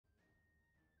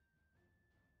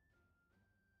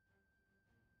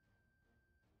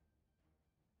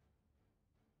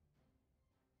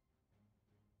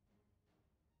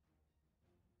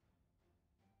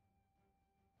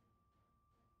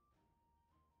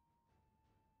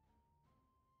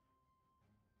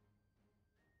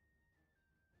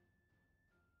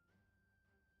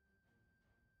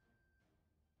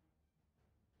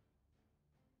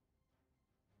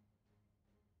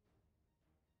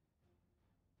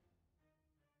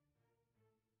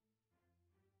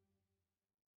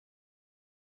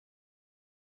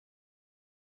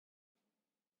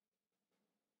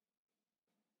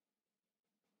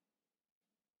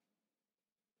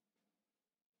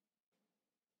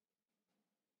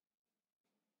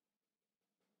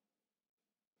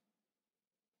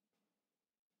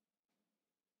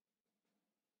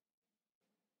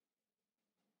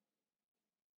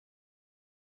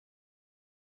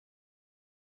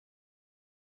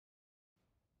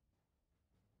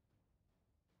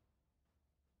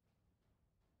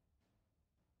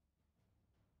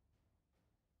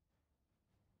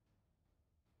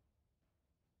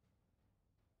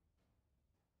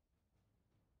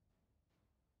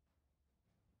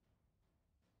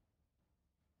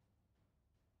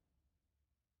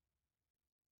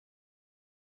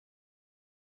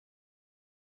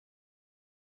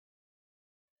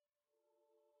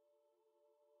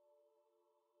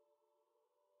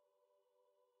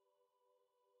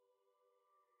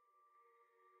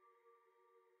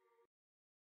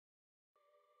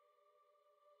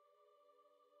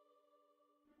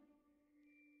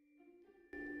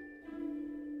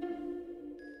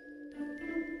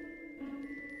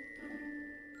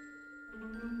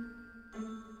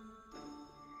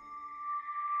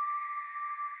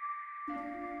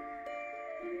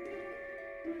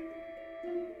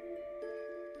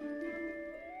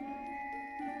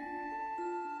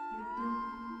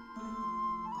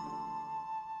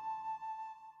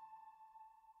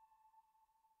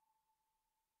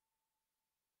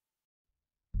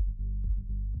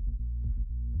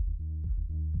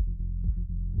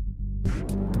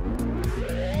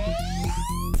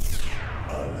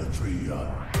begun.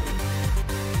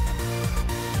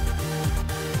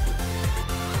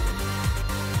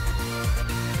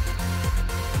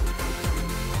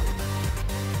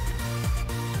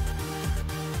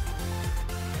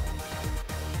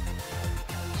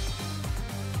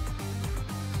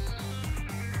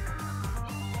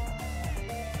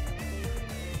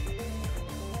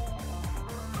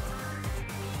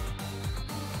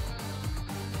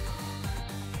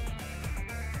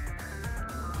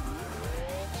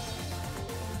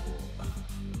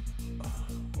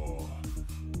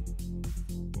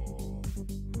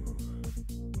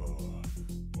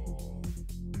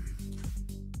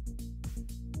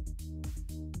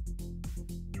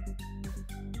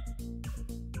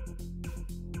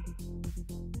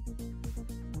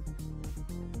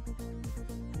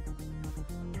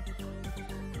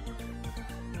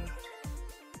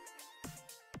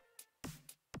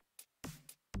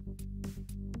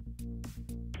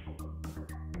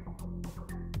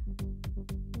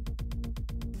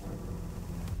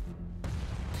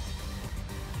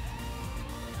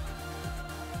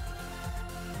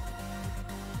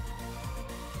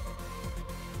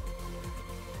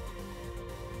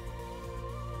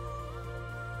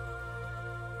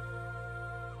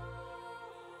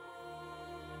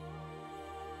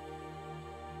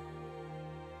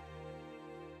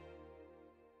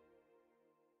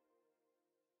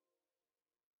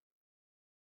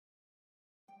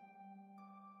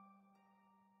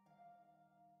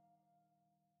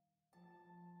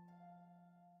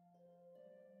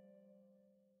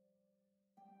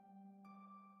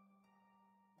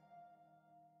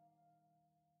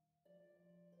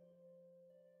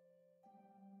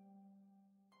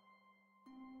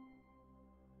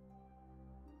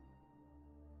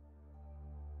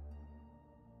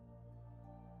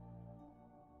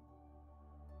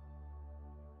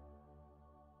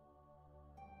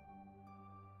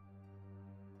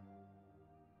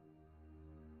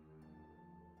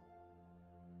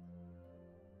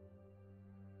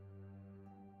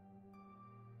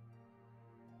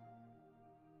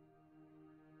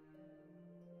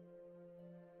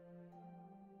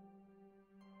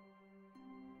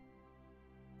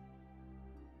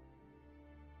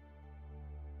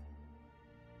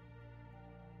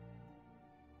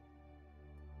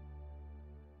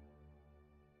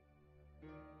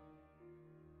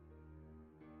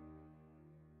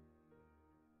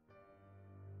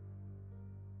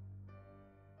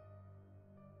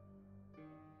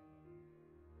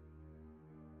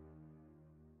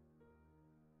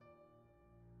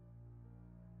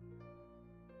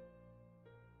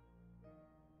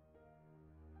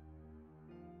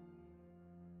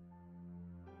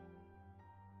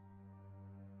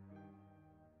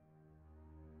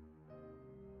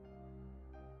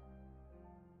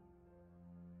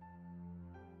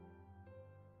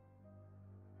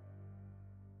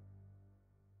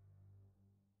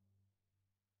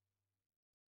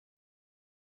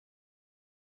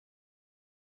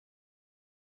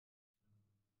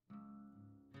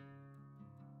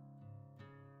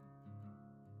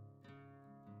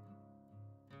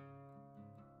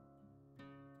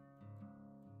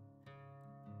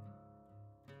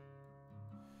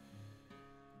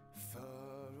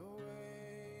 Far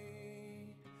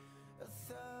away,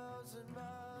 1,000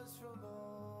 miles from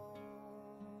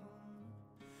home,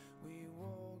 we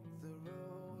walk the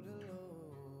road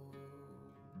alone,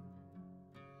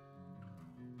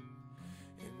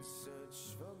 in search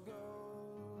for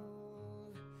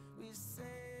gold. We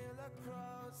sail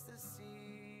across the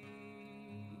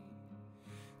sea,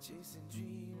 chasing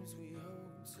dreams we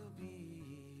hope to be.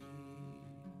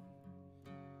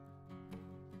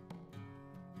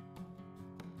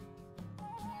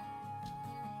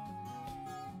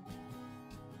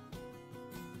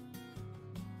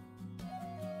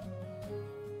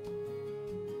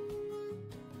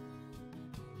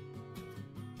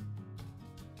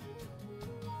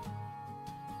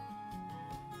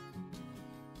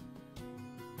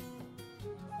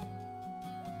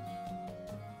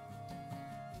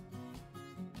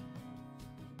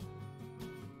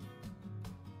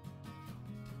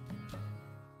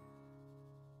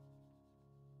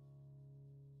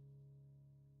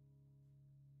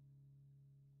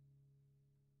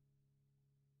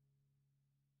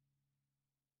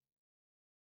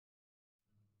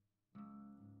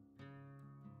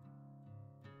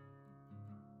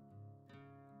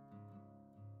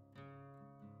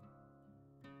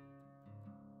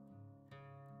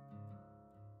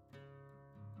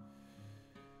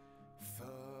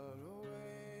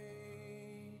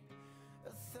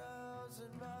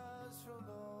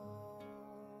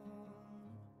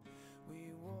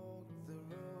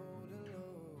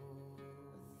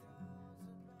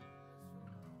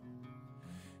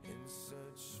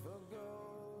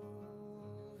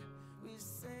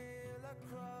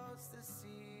 across the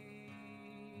sea,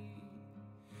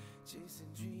 chasing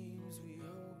dreams we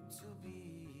hope to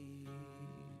be.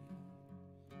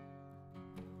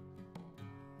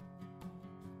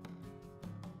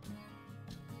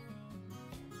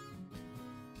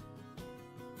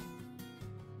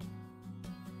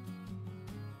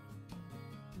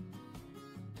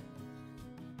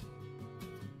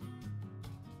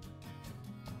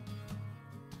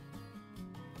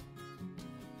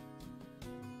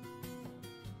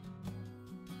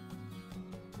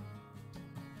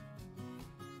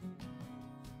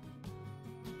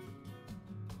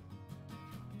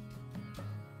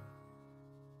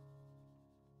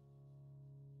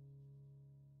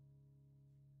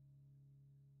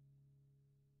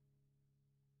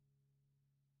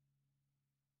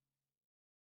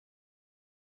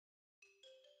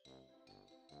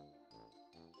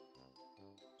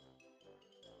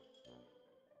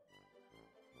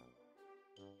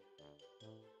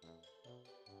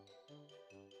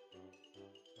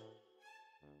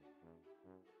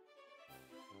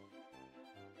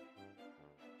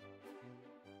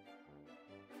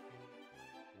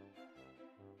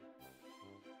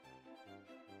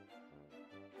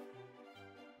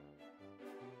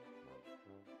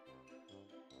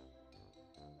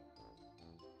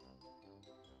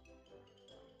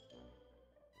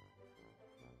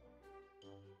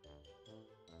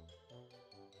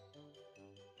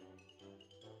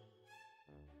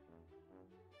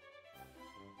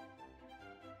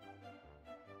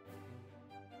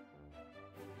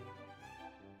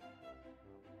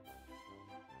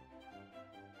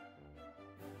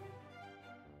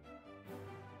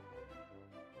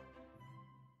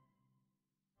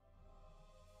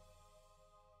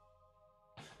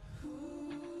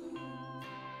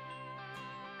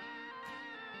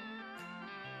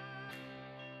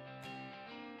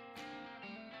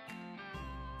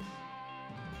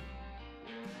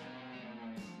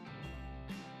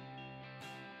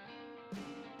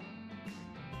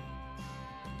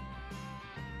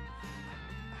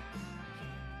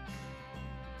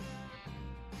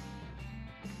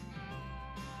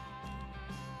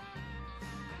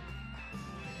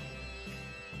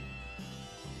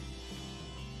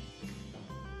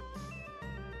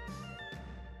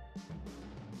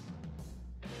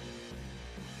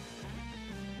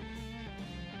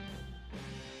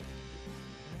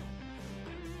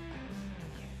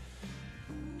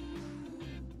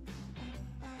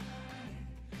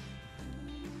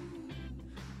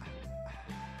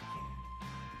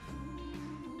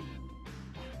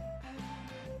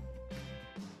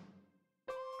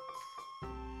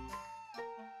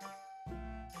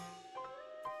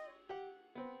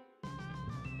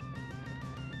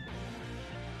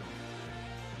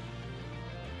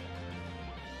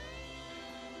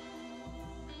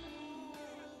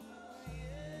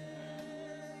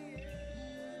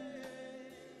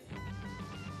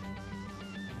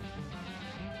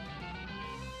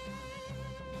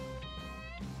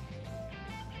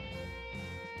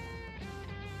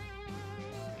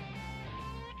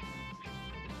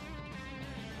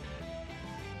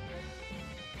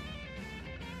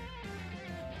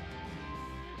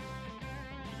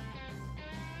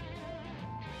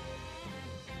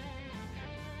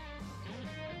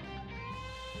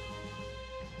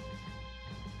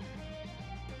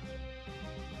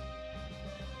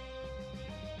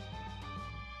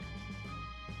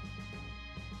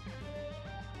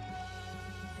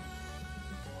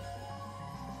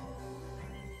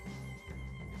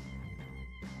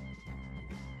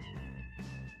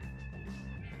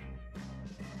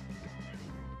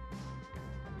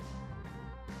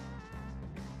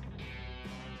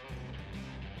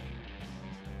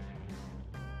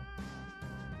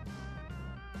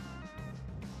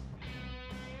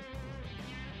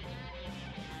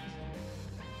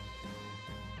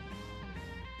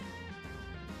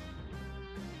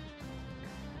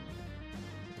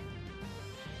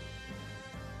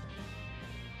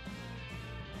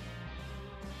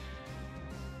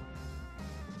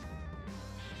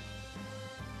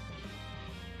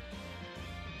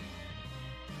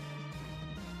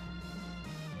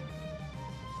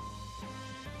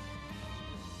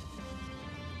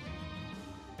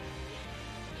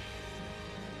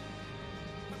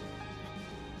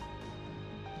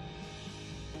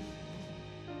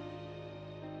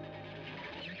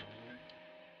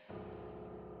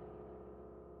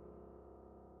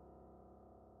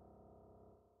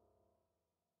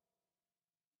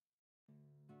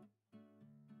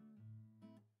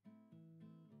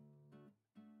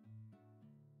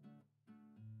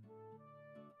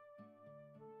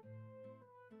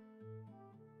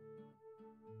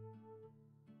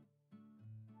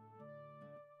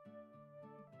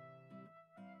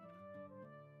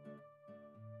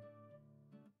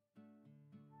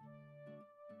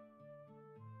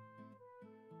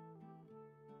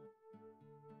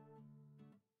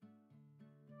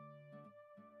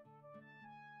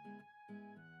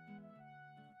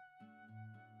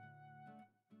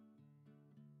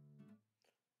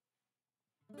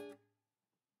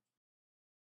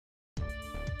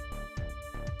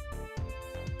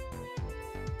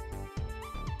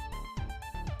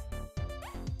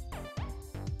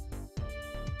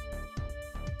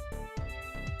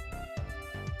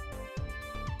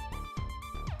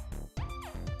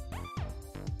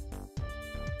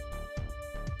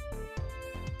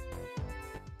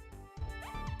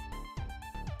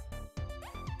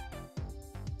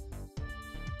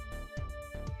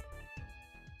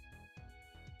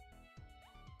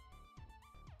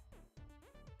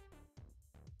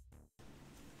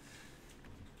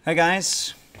 Hi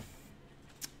guys,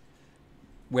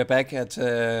 we're back at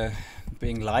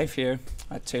being live here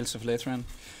at Tales of Lethren,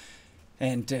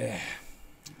 and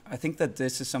I think that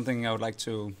this is something I would like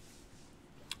to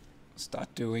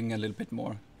start doing a little bit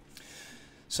more.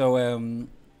 So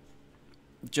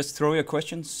just throw your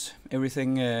questions.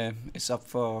 Everything is up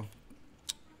for,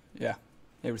 yeah,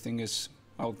 everything is,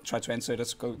 I'll try to answer it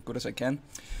as good as I can.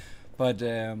 But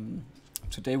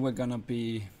today we're gonna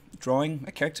be drawing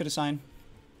a character design.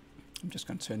 I'm just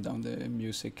gonna turn down the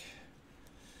music.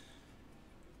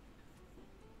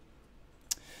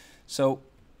 So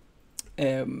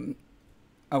I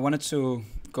wanted to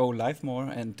go live more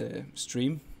and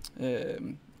stream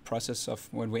process of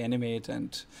when we animate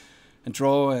and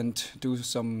draw and do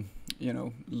some, you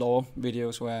know, lore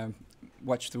videos where I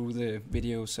watch through the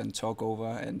videos and talk over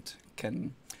and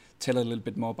can tell a little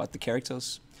bit more about the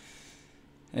characters.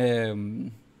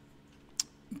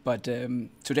 But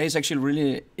today is actually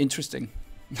really interesting.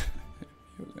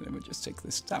 Let me just take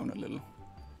this down a little.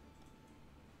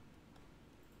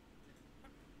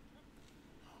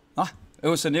 Ah, it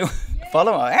was a new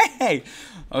follower. Hey!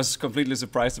 I was completely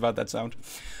surprised about that sound.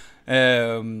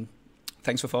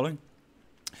 Thanks for following.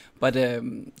 But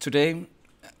today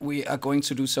we are going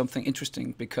to do something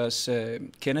interesting because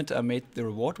Kenneth I made the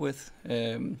reward with.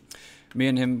 Me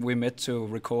and him, we met to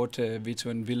record Vito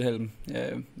and Wilhelm,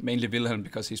 mainly Wilhelm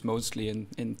because he's mostly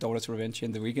in Daughter's Revenge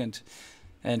in the weekend.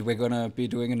 And we're gonna be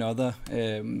doing another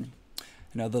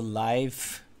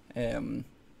live, no,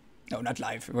 not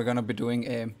live, we're gonna be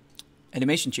doing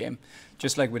animation jam,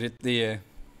 just like we did the,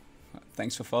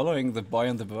 thanks for following, the boy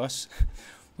on the bus.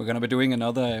 We're gonna be doing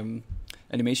another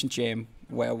animation jam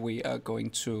where we are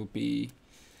going to be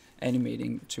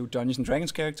animating 2 Dungeons and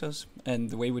Dragons characters, and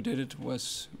the way we did it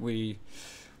was we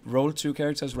rolled 2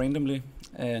 characters randomly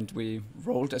and we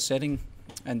rolled a setting,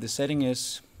 and the setting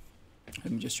is,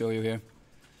 let me just show you here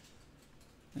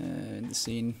in the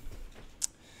scene.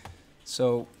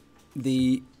 So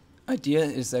the idea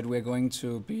is that we're going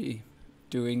to be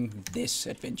doing this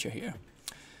adventure here.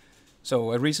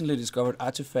 So a recently discovered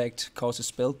artifact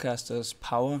causes spellcasters'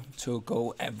 power to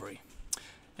go every.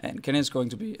 And Ken is going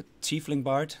to be a Tiefling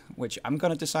bard, which I'm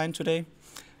gonna design today.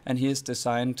 And he has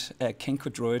designed a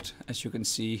Kenku druid, as you can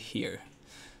see here.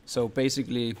 So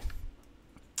basically,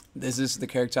 this is the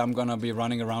character I'm gonna be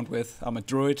running around with. I'm a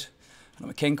druid, I'm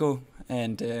a Kenku,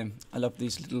 and I love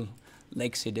these little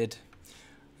legs he did.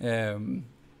 I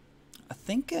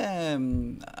think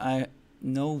I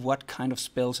know what kind of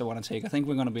spells I want to take. I think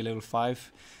we're gonna be level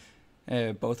 5,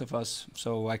 both of us,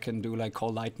 so I can do like call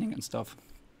lightning and stuff.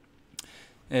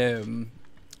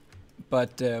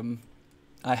 But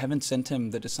I haven't sent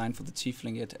him the design for the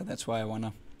Tiefling yet, and that's why I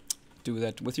wanna do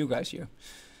that with you guys here.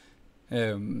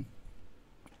 And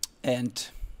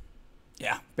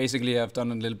yeah, basically I've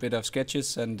done a little bit of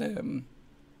sketches, and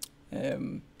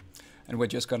we're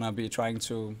just gonna be trying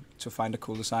to find a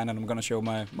cool design, and I'm gonna show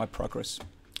my progress.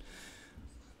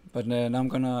 But now I'm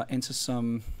gonna answer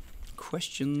some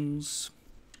questions.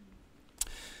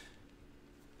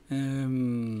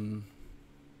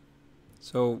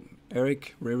 So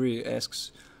Eric Riri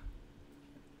asks,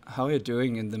 how are you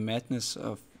doing in the madness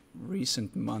of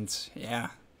recent months?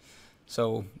 Yeah,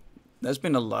 so there's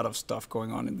been a lot of stuff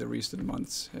going on in the recent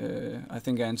months. I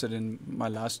think I answered in my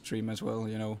last stream as well.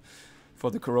 You know,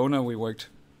 for the corona we worked,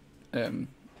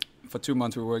 for 2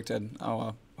 months we worked at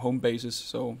our home bases,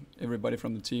 so everybody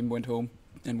from the team went home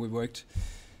and we worked.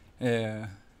 Yeah,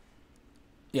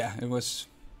 it was,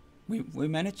 we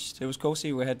managed. It was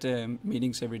cozy. We had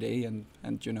meetings every day and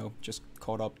you know, just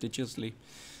caught up digitally.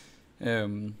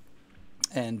 And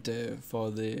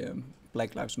for the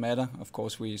Black Lives Matter, of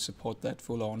course, we support that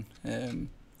full on.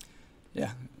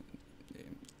 Yeah,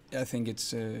 I think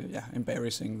it's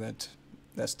embarrassing that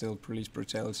there's still police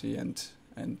brutality and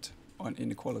on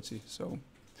inequality. So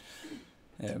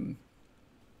yeah.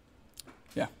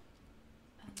 I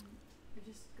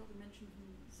just got a mention from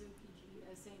ZoPG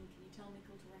saying, can you tell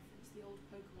Mikkel to reference the old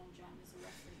Pokemon Jam as a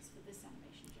reference for this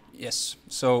animation jam? Yes.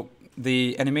 So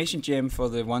the animation jam, for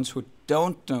the ones who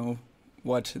don't know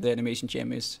what the animation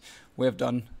jam is, we have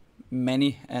done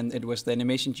many, and it was the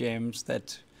animation jams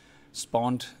that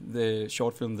spawned the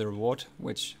short film The Reward,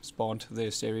 which spawned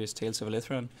the series Tales of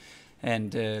Lethren.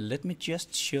 And let me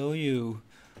just show you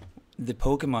the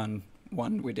Pokemon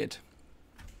one we did.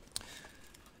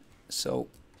 So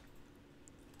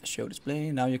show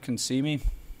display, now you can see me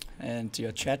and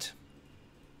your chat.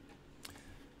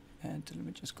 And let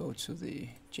me just go to the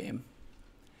jam.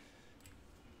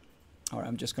 Alright,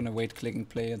 I'm just gonna wait clicking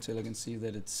play until I can see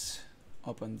that it's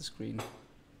up on the screen.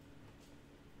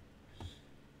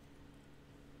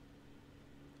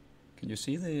 Can you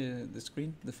see the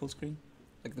screen, the full screen,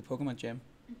 like the Pokemon Jam?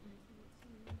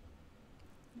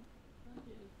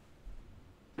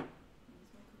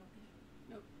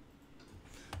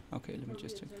 Okay, let me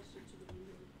just check.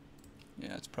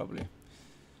 Yeah, it's probably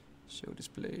show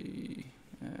display.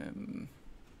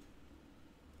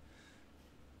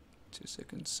 2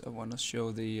 seconds. I want to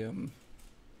show the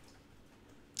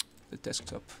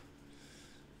desktop.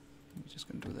 I'm just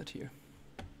gonna do that here.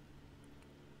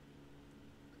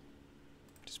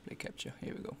 Display capture.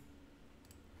 Here we go.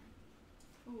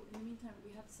 Oh, in the meantime,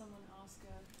 we had someone ask,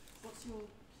 what's your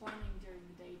planning during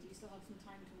the day? Do you still have some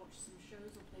time to watch some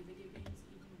shows or play video games,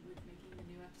 even with making the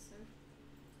new episode?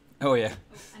 Oh yeah.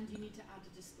 Oh, and you need to add a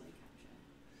display capture.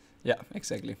 Yeah,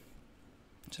 exactly.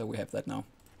 So we have that now.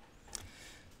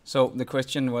 So the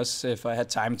question was if I had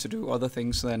time to do other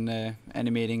things than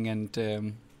animating and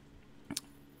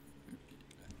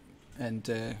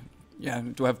yeah,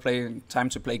 do I have time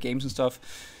to play games and stuff?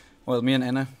 Well, me and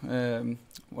Anna,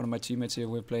 one of my teammates here,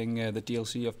 we're playing the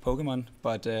DLC of Pokemon,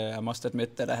 but I must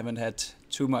admit that I haven't had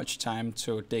too much time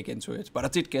to dig into it. But I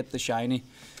did get the shiny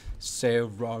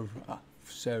Serara.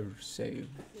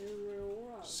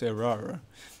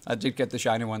 I did get the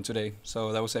shiny one today,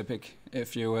 so that was epic.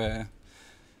 If you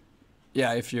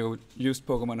if you used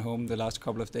Pokemon Home the last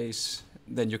couple of days,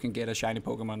 then you can get a shiny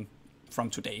Pokemon from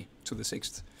today to the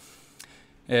 6th.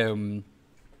 And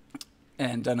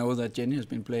I know that Jenny has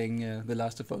been playing The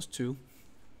Last of Us 2.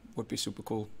 Would be super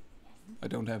cool. I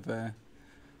don't have a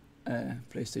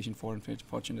PlayStation 4,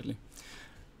 unfortunately.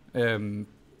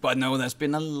 But no, there's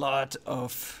been a lot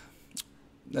of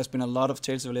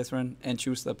Tales of Elithran and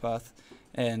Choose Their Path,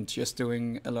 and just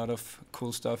doing a lot of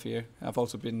cool stuff here. I've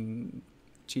also been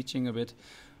teaching a bit,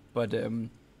 but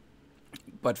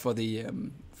for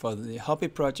the hobby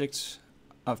projects,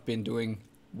 I've been doing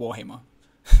Warhammer.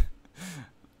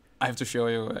 I have to show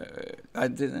you.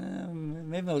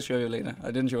 Maybe I'll show you later.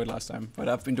 I didn't show it last time, but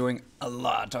I've been doing a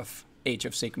lot of Age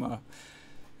of Sigmar,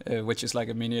 which is like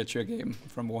a miniature game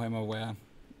from Warhammer where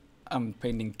I'm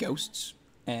painting ghosts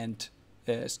and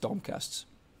stormcasts.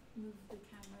 Move the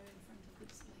camera in front of the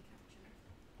display capture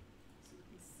so you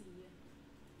can see it.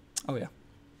 Oh yeah.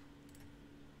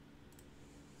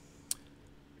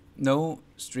 No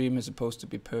stream is supposed to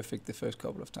be perfect the first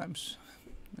couple of times.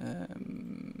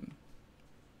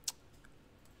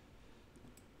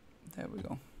 There we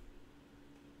go.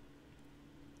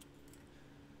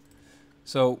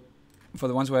 So, for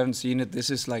the ones who haven't seen it, this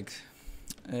is like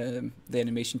the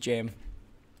animation jam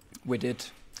we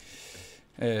did,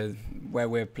 where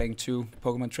we're playing 2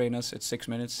 Pokemon trainers at 6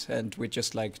 minutes, and we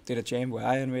just like did a jam where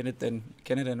I animated, then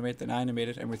Kenneth animated, then I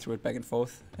animated, and we threw it back and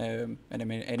forth, and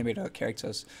animated our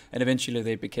characters, and eventually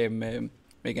they became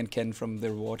Meg and Ken from the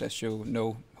reward, as you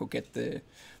know, who get the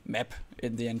map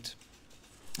in the end.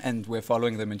 And we're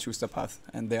following them in Choose Their Path,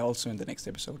 and they're also in the next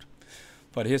episode.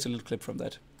 But here's a little clip from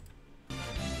that.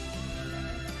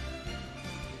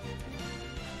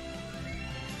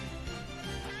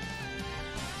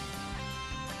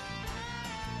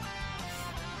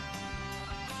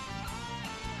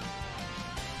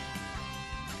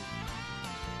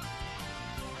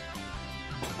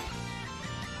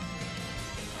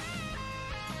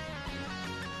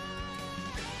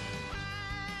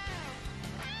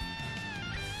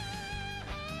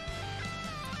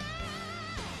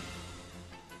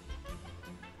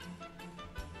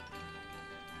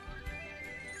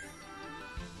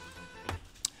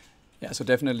 Yeah, so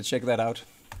definitely check that out.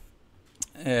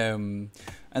 And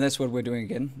that's what we're doing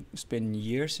again. It's been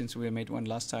years since we made one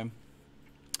last time.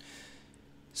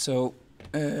 So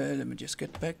let me just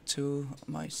get back to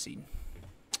my scene.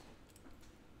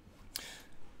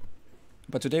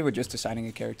 But today we're just designing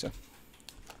a character.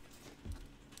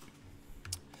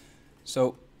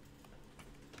 So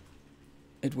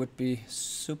it would be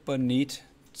super neat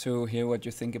to hear what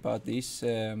you think about these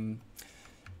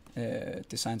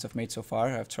designs I've made so far.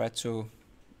 I've tried to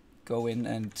go in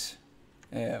and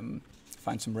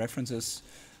find some references.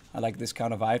 I like this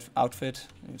kind of outfit.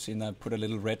 You've seen I put a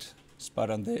little red spot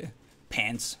on the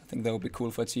pants. I think that would be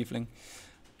cool for a Tiefling.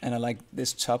 And I like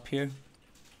this top here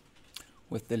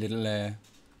with the little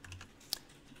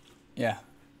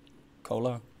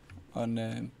collar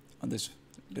on this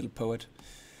little poet.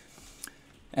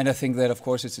 And I think that, of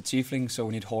course, it's a Tiefling, so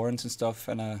we need horns and stuff.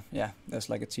 And there's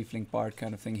like a Tiefling bard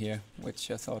kind of thing here, which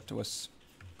I thought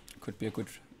could be a good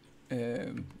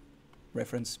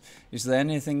reference. Is there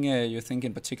anything you think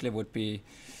in particular would be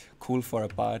cool for a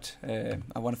bard?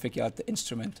 I want to figure out the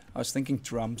instrument. I was thinking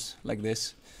drums like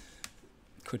this.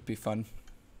 Could be fun.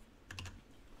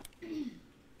 Let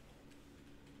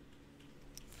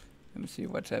me see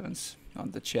what happens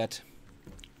on the chat.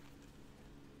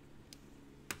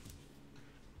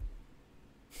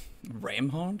 ram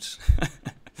horns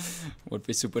would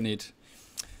be super neat.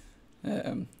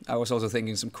 I was also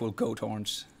thinking some cool goat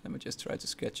horns. Let me just try to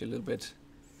sketch a little bit.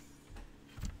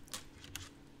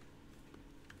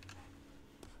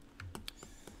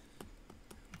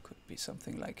 Could be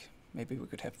something like, maybe we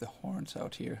could have the horns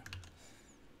out here.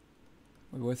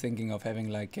 We were thinking of having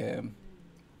like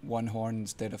one horn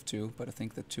instead of two, but I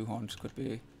think the two horns could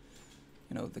be,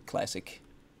 you know, the classic.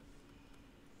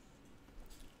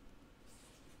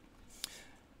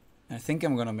 I think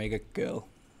I'm gonna make a girl.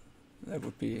 That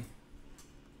would be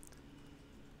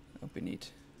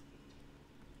neat.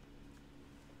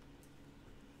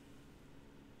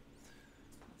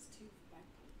 That's two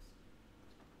bagpipes.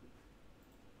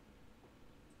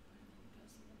 Another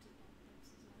person wanted bagpipes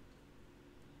as well.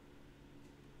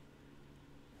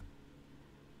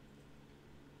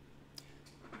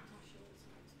 Natasha also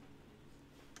likes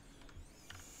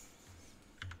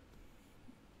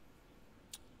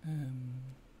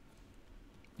bagpipes.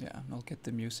 Yeah, I'll get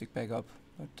the music back up,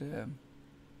 but yeah,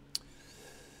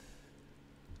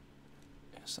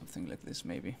 something like this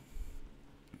maybe.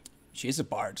 She's a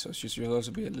bard, so she should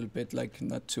also be a little bit like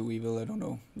not too evil. I don't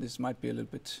know. This might be a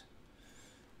little bit.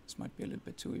 This might be a little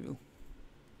bit too evil.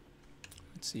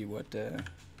 Let's see what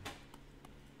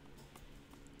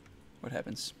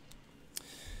happens.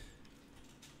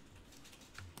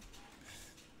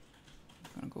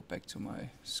 I'm gonna go back to my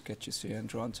sketches here and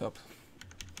draw on top.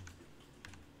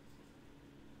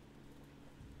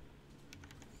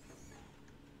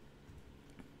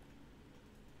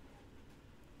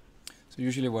 So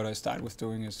usually what I start with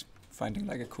doing is finding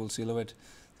like a cool silhouette.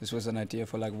 This was an idea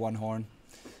for like one horn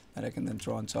that I can then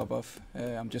draw on top of.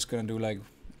 I'm just gonna do like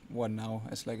one now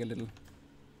as like a little,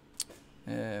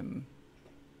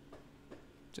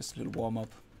 just a little warm up.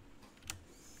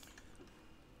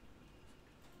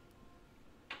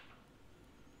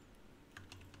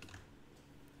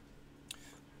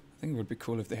 I think it would be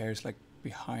cool if the hair is like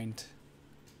behind.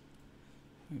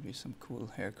 Maybe some cool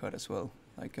haircut as well.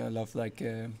 Like I love like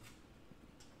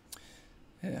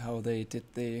how they did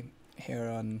the hair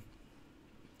on.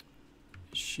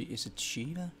 Is it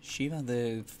Shiva? Shiva,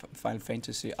 the Final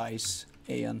Fantasy Ice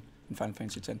Aeon in Final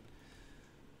Fantasy X.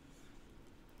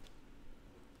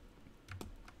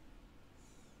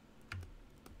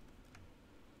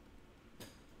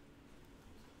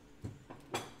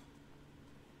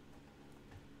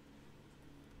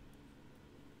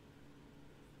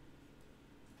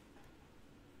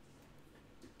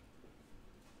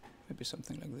 Maybe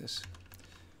something like this.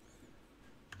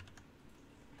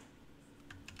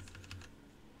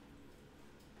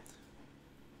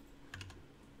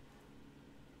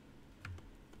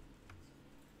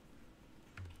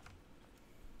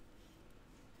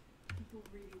 People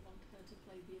really want her to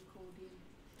play the accordion.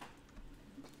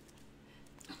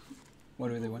 What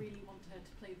do they People want? really want her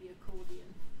to play the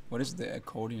accordion. What is the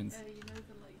accordion? You know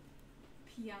the like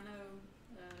piano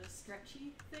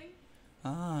stretchy thing?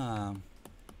 Ah.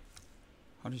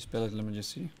 How do you spell it? Let me just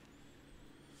see.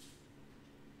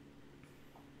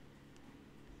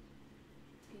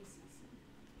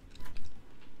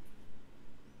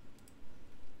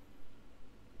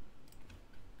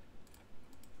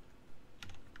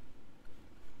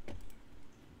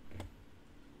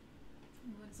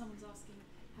 When someone's asking,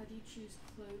 how do you choose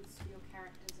clothes for your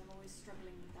characters? I'm always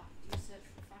struggling with that. Do you search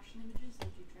for fashion images or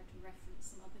do you try to reference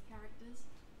some other characters?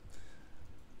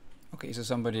 Okay, so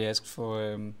somebody asked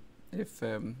for if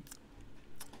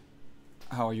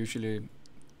how I usually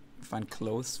find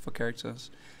clothes for characters.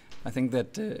 I think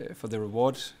that for the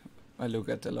reward, I look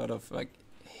at a lot of like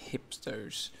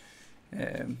hipsters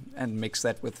and mix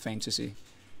that with fantasy.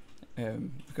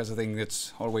 Because I think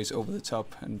it's always over the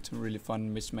top and really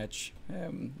fun mismatch.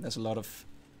 There's a lot of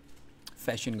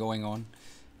fashion going on,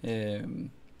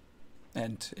 and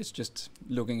it's just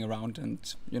looking around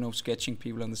and, you know, sketching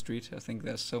people on the street. I think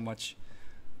there's so much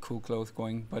cool clothes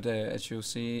going. But as you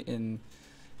see in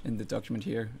the document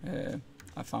here,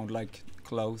 I found like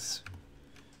clothes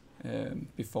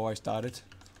before I started,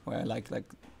 where I like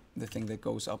the thing that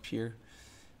goes up here,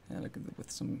 like with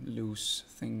some loose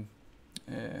thing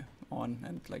on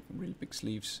and like really big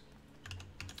sleeves.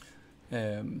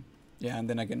 Yeah, and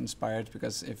then I get inspired,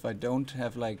 because if I don't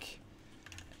have like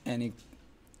any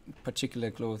particular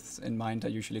clothes in mind, I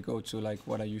usually go to like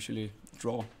what I usually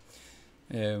draw,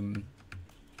 and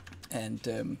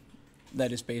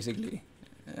that is basically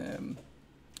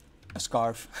a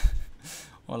scarf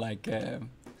or like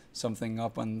something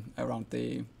up on around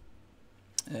the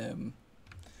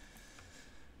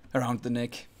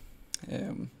neck.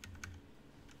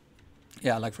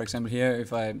 Yeah, like for example here,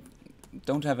 if I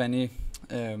don't have any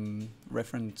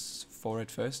reference for it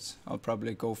first. I'll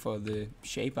probably go for the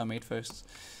shape I made first.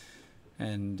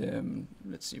 And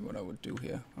let's see what I would do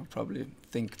here. I'll probably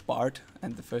think Bard,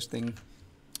 and the first thing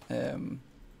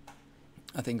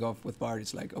I think of with Bard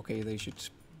is like, okay, they should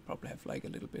probably have like a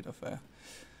little bit of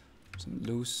some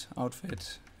loose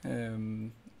outfit.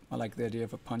 I like the idea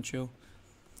of a poncho.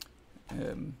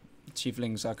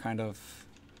 Tieflings are kind of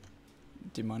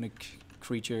demonic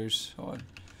creatures, or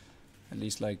at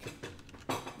least like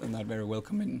they're not very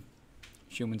welcome in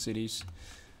human cities.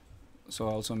 So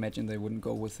I also imagine they wouldn't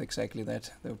go with exactly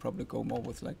that. They would probably go more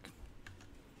with like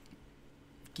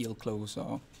guild clothes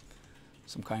or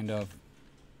some kind of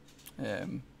yeah,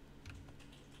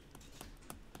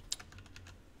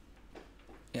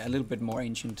 a little bit more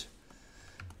ancient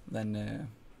than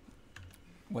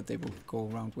what they will go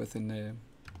around with in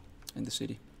the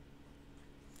city.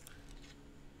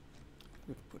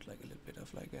 We put like a little bit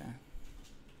of like a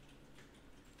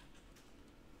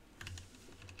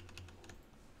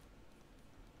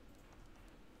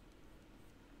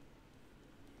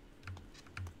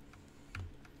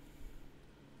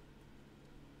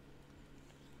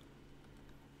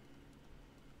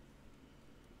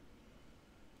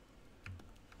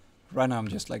right now I'm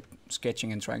just like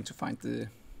sketching and trying to find the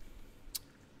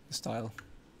style,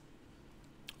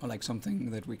 or like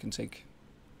something that we can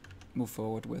move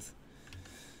forward with.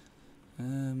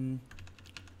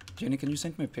 Jenny, can you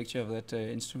send me a picture of that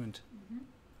instrument? Mm-hmm.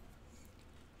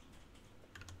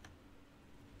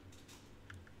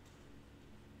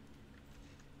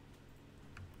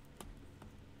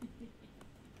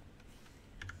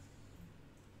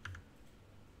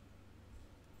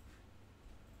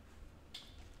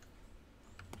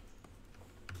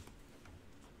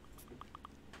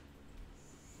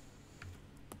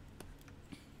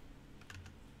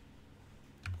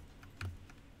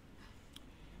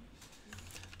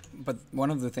 But one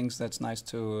of the things that's nice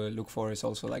to look for is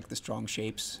also like the strong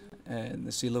shapes and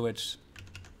the silhouettes.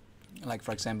 Like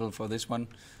for example, for this one,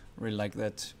 really like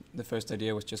that. The first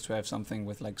idea was just to have something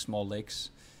with like small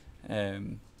legs,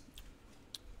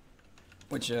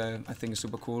 which I think is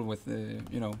super cool. With the,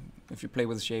 you know, if you play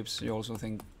with the shapes, you also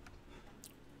think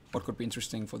what could be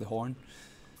interesting for the horn.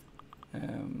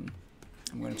 I'm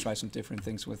going to try some different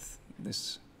things with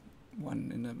this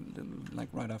one in a little, like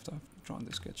right after I've drawn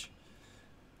the sketch.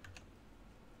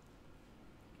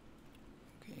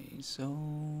 Okay, so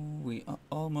we are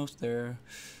almost there.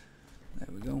 There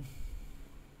we go.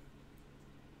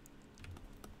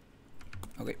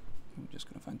 Okay, I'm just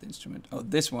gonna find the instrument. Oh,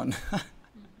 this one.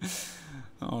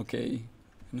 Okay,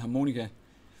 an harmonica.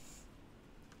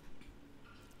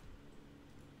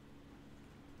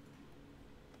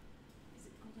 Is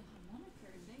it called a harmonica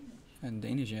in Danish? In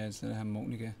Danish, yeah, it's a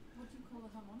harmonica. What do you call a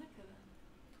harmonica then?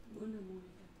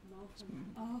 Mundharmonika. Mouth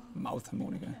harmonika. Oh. Mouth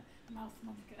harmonica. Mouth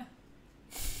harmonica.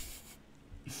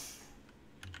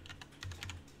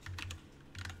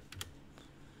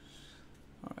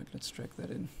 Alright, let's drag that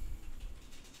in.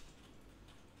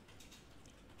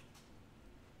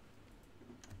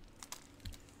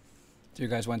 Do you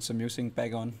guys want some music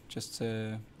back on? Just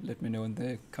let me know in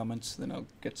the comments, then I'll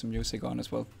get some music on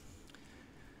as well.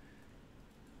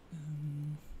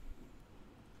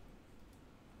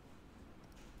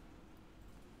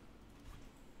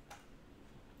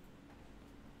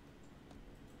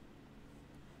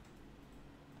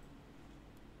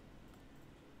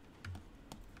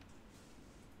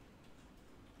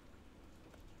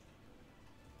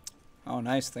 Oh,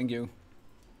 nice, thank you.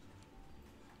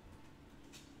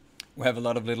 We have a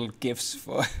lot of little gifs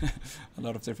for a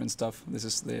lot of different stuff. This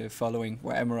is the following,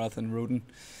 where Amaranth and Ruden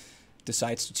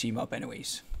decides to team up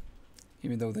anyways,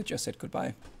 even though they just said goodbye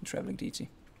in Traveling DT.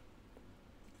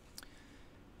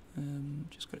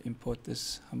 Just gotta import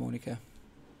this harmonica.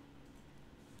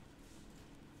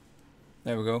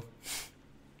 There we go.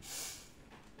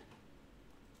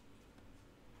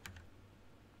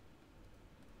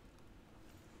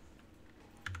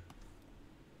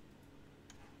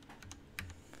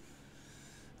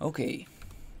 Okay.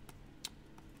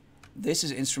 This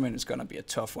instrument is gonna be a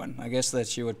tough one. I guess that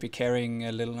she would be carrying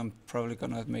a little. I'm probably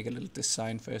gonna make a little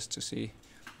design first to see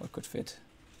what could fit.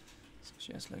 So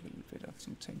she has like a little bit of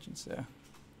some tensions there.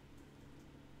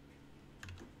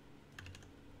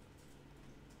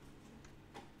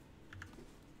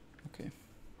 Okay.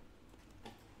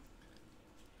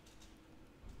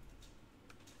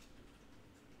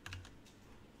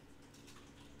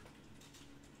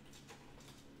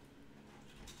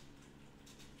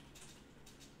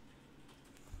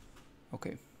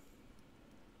 Okay.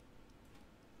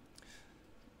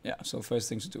 Yeah, so first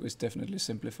thing to do is definitely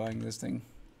simplifying this thing.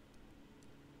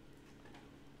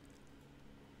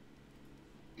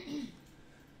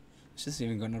 Is this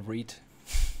even gonna read?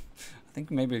 I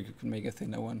think maybe you could make a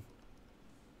thinner one.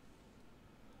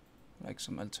 Like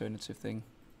some alternative thing.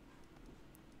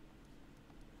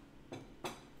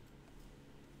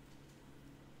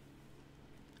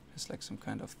 It's like some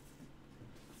kind of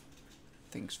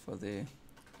things for the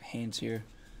hands here.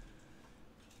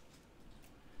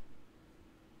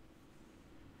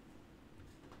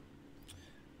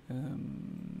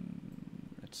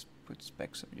 Let's put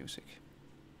back some music.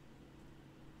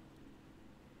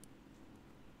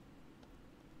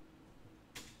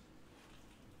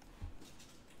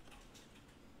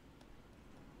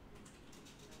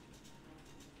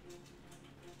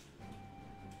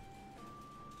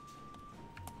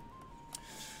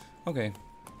 Okay,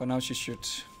 but now she should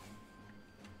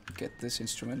get this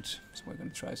instrument, so we're gonna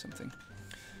try something.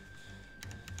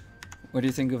 What do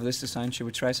you think of this design? Should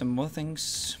we try some more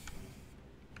things?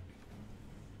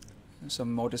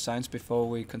 Some more designs before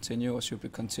we continue, or should we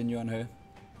continue on her?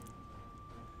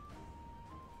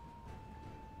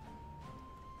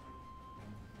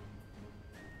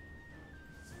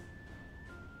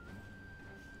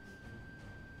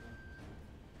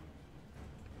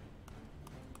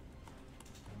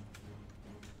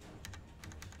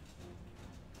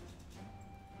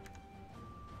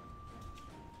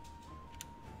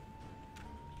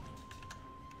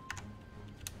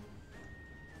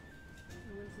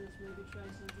 Maybe try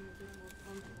something a bit more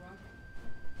punk rock.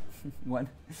 What?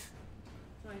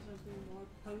 Try something more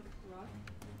punk rock.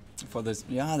 For this,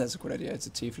 yeah, that's a good idea. It's a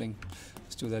tiefling.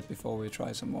 Let's do that before we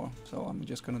try some more. So I'm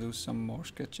just gonna do some more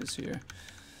sketches here.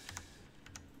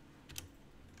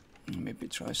 Maybe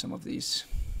try some of these.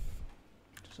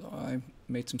 So I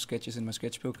made some sketches in my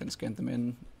sketchbook and scanned them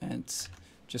in, and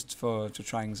just to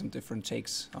trying some different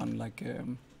takes on like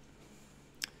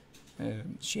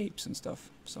shapes and stuff.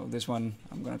 So this one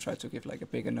I'm gonna try to give like a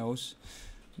bigger nose.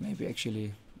 Maybe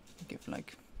actually give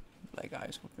like black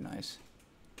eyes would be nice.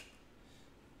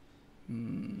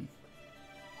 Mouth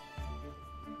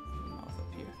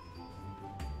up here.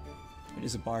 It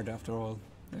is a bard after all.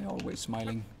 They're always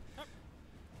smiling.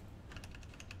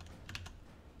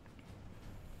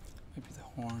 Maybe the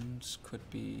horns could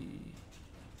be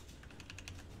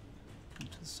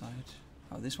to the side.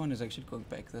 Oh, this one is actually going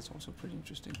back. That's also pretty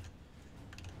interesting.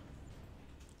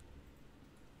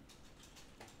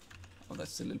 Oh,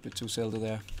 that's a little bit too Zelda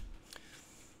there.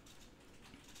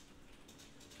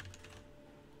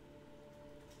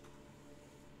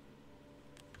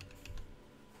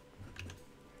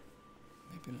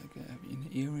 Maybe like an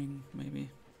earring, maybe.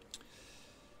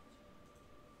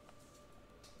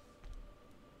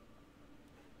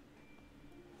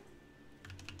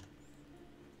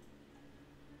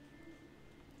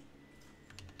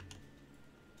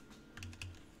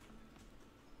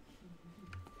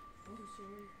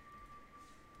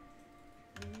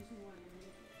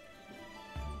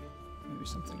 Maybe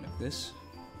something like this.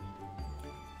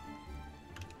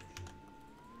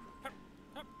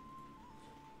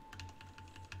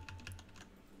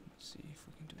 Let's see if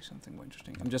we can do something more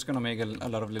interesting. I'm just gonna make a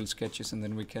lot of little sketches and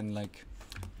then we can like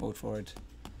vote for it.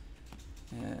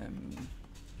 Maybe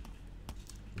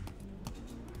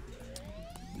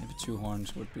 2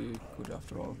 horns would be good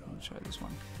after all. I'll try this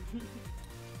one.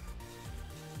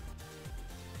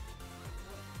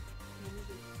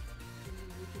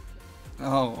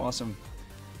 Oh, awesome.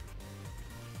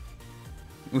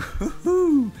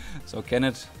 Woohoo! So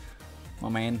Kenneth, my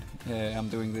man, I'm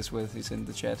doing this with, he's in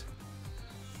the chat.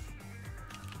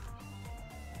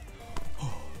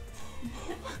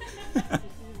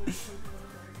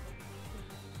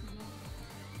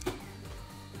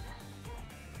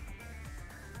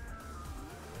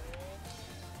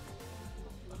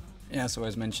 Yeah, so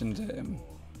as mentioned,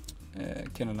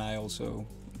 Ken and I also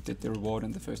did the reward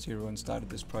in the first hero and started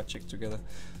this project together.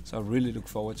 So I really look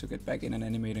forward to get back in and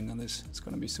animating on this. It's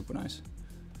gonna be super nice.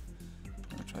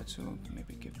 I'll try to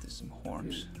maybe give this some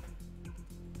horns.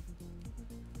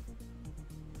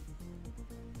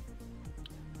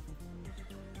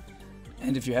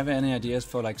 And if you have any ideas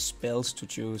for like spells to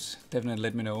choose, definitely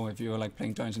let me know. If you are like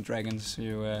playing Dungeons and Dragons,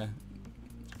 you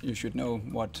should know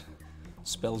what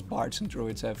spells bards and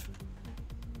druids have.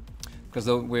 Because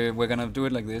we're gonna do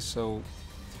it like this, so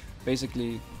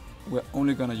basically we're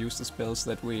only gonna use the spells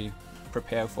that we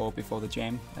prepare for before the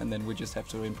jam, and then we just have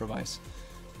to improvise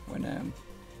when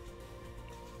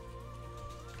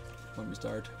we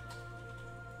start.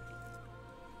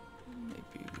 Maybe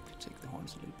we could take the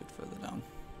horns a little bit further down.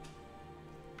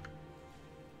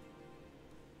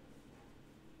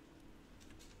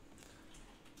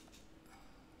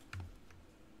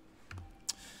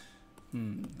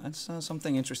 That's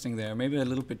something interesting there. Maybe a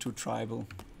little bit too tribal.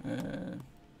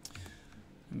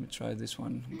 Let me try this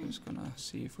one. I'm just gonna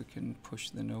see if we can push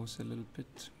the nose a little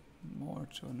bit more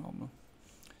to a normal.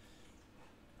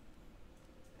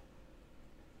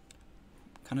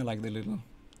 Kind of like the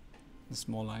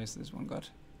small eyes this one got.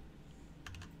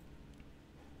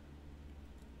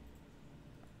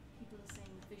 People are saying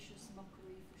vicious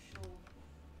mockery for sure.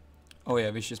 Oh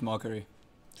yeah, vicious mockery.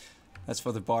 That's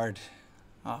for the bard.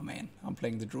 Ah man, I'm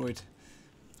playing the druid.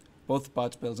 Both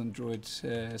bard spells and druid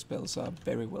spells are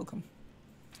very welcome.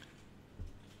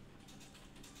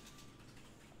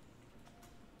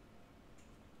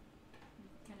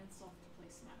 Kenneth Soft to play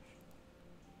Smash.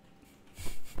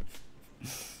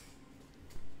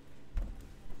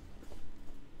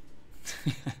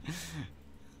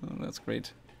 Oh, that's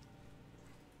great.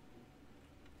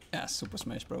 Yeah, Super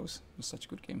Smash Bros. Was such a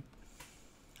good game.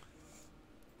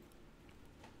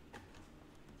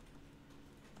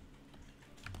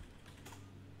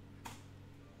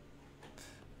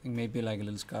 I think maybe like a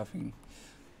little scarfing.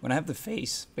 When I have the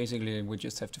face, basically we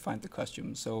just have to find the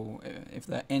costume. So if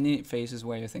there are any faces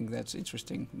where you think that's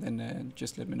interesting, then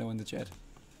just let me know in the chat.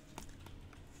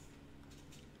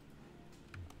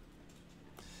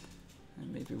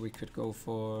 And maybe we could go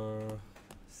for... I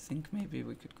think maybe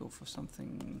we could go for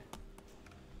something...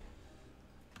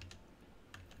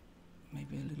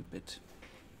 Maybe a little bit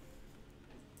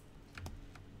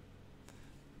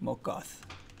more goth.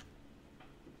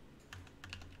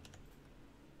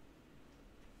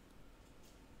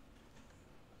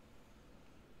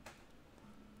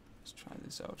 Let's try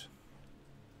this out.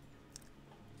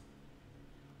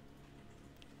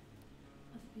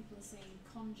 Other people are saying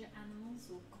conjure animals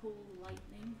or call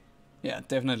lightning. Yeah,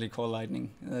 definitely call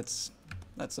lightning. That's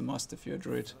a must if you're a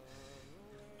druid.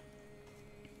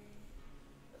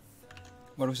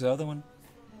 What was the other one?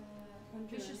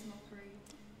 Vicious mockery,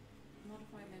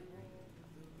 modify memory,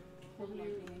 call Probably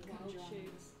lightning and wild conjure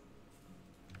shapes.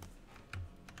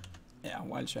 animals. Yeah,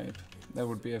 wild shape. That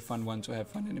would be a fun one to have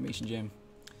fun animation jam.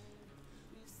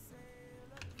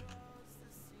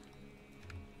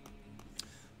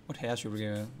 What hair should we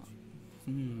go?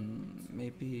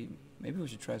 Maybe we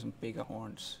should try some bigger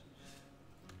horns.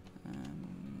 Could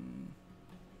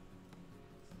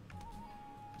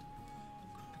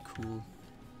be cool.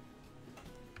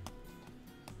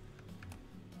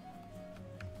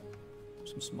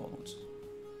 Some small ones.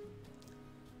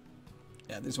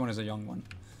 Yeah, this one is a young one.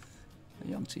 A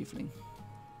young tiefling.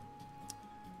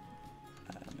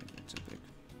 Maybe it's too big.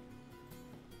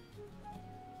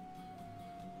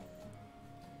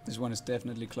 This one is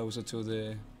definitely closer to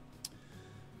the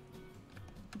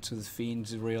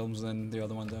fiend realms than the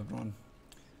other ones I've drawn.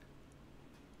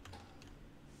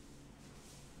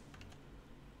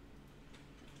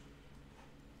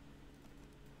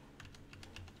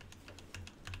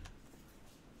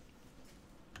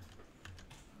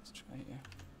 Let's try here.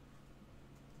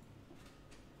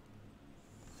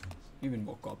 Even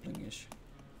more goblin-ish.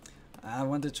 I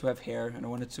wanted to have hair, and I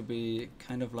wanted to be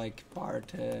kind of like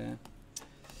Bard, you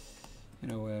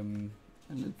know,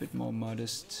 a little bit more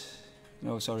modest.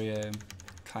 No, sorry,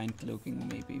 kind looking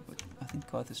maybe, but I think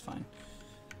goth is fine.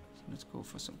 So let's go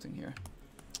for something here.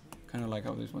 Kind of like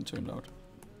how this one turned out.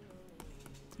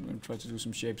 I'm gonna try to do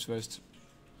some shapes first.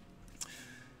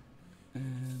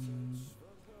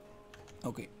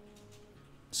 Okay.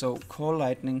 So call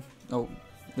lightning. Oh,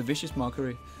 the vicious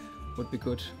mockery would be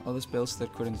good. Other spells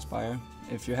that could inspire.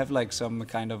 If you have like some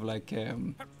kind of like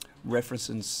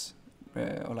references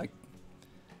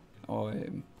or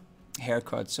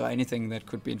haircuts or anything that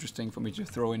could be interesting for me to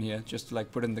throw in here, just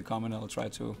like put in the comment. I'll try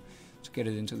to get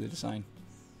it into the design.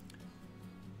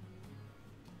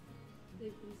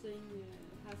 They've been saying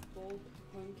half-bald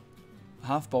punk.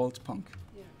 Half-bald punk.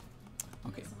 Yeah.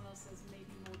 Okay. Someone else says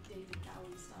maybe more David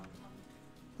Bowie style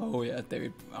punk. Oh yeah,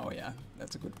 David. Oh yeah,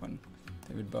 that's a good one.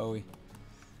 David Bowie.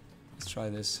 Let's try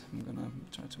this. I'm gonna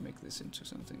try to make this into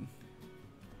something.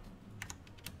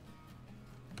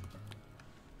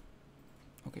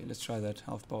 Okay, let's try that.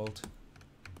 Half bald.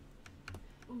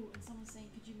 Ooh, and someone's saying,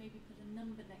 could you maybe put a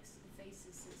number next to the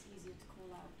faces so it's easier to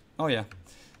call out? Oh yeah.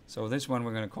 So this one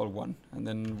we're gonna call 1, and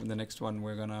then the next one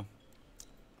we're gonna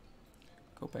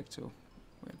go back to.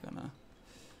 We're gonna.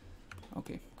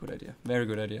 Okay, good idea. Very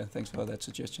good idea. Thanks for that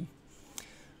suggestion.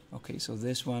 Okay, so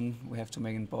this one we have to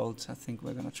make in bold. I think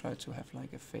we're gonna try to have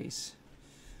like a face.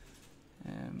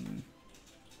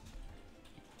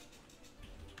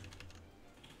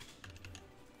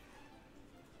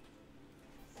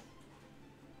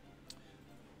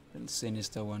 Little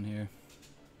sinister one here.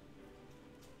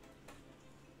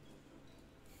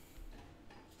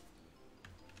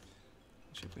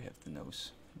 Should we have the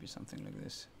nose? Maybe something like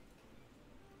this.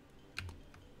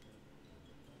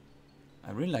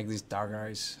 I really like these dark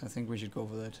eyes. I think we should go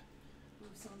for that. Ooh,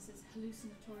 someone says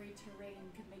hallucinatory terrain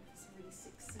could make for some really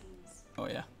sick scenes. Oh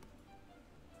yeah,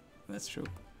 that's true.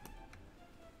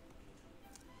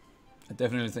 I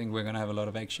definitely think we're gonna have a lot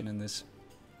of action in this.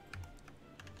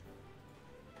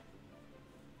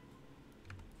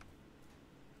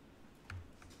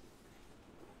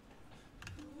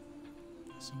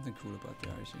 Something cool about the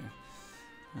eyes here.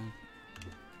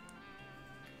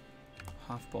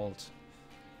 Half bald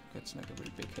gets like a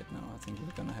really big head now. I think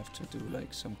we're gonna have to do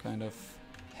like some kind of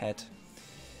hat.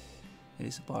 It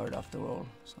is a bard after all,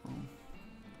 so maybe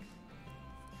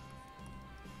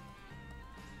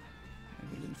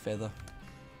a little feather.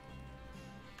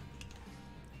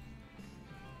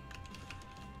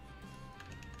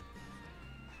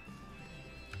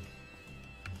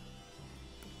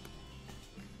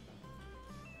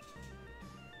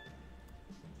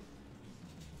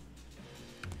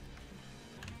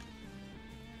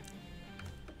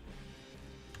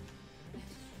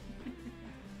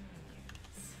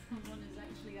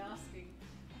 Asking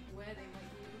where they might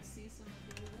be able to see some of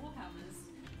your warhammers.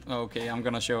 Okay, I'm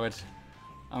gonna show it.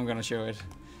 I'm gonna show it.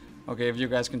 Okay, if you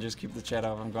guys can just keep the chat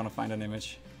up, I'm gonna find an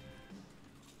image.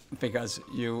 Because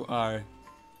you are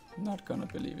not gonna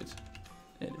believe it.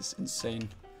 It is insane.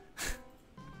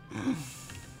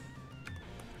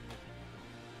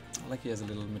 Like he has a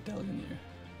little medallion here.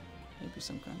 Maybe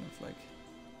some kind of like...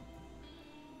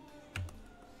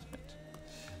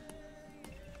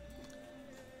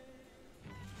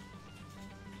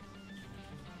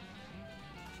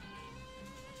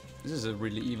 This is a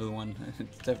really evil one.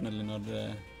 It's definitely not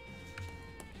a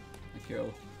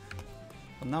girl.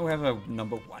 But now we have a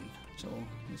number 1. So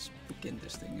let's begin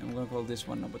this thing. I'm gonna call this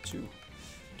one number 2.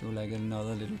 Do like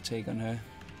another little take on her.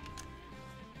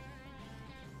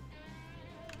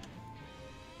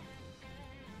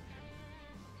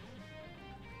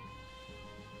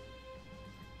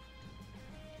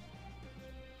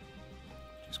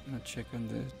 Just gonna check on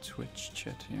the Twitch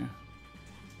chat here.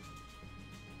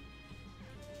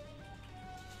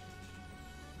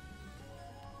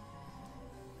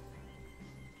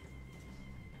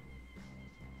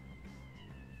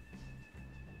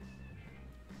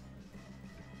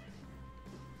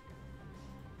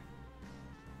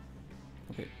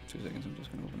 Okay, 2 seconds, I'm just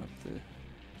gonna open up the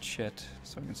chat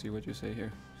so I can see what you say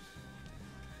here.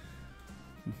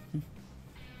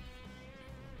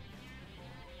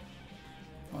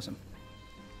 Awesome.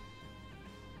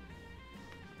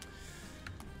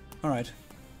 Alright.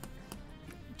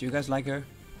 Do you guys like her?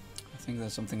 I think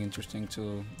there's something interesting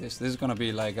to this. This is gonna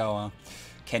be like our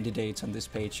candidates on this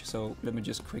page, so let me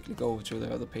just quickly go over to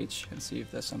the other page and see if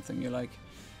there's something you like.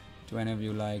 Do any of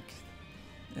you like...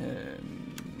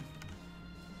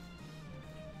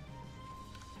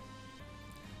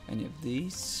 any of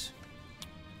these?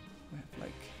 We have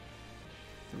like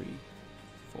 3,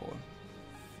 4,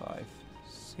 5,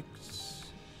 6,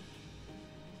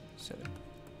 7.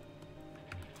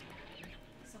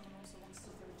 Someone also wants to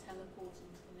throw teleport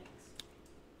into the mix.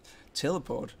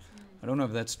 Teleport? I don't know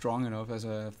if that's strong enough as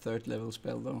a 3rd level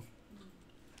spell though.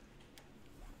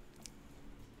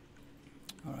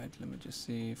 Alright, let me just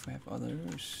see if we have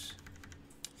others.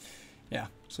 Yeah,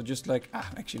 so just like,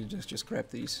 actually just grab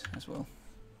these as well.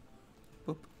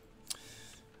 Boop.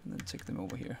 And then take them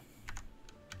over here.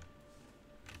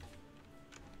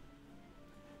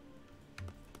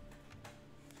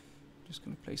 Just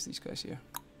gonna place these guys here.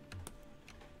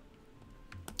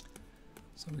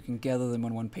 So we can gather them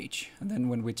on one page. And then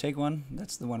when we take one,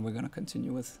 that's the one we're gonna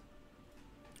continue with.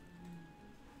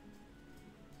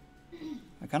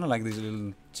 I kinda like these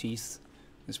little teeth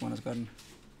this one has gotten.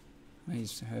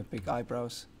 These her big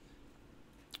eyebrows.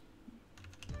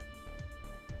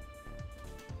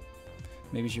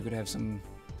 Maybe she could have some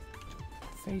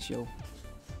facial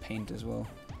paint as well.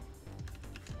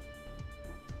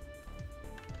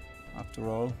 After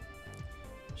all,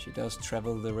 she does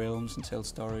travel the realms and tell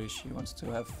stories. She wants to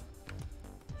have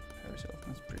herself.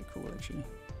 That's pretty cool actually.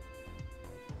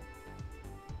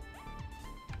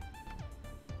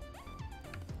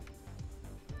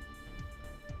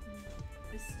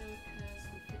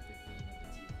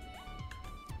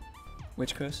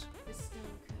 Which curse?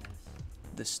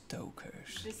 The Stow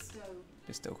curse.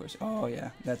 The Stow curse. Oh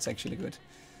yeah, that's actually good.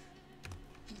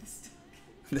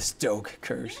 The Stoke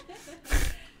curse.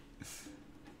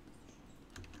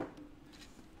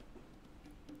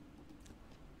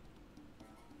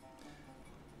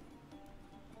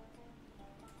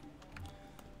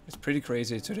 It's pretty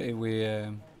crazy today.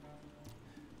 We're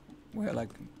like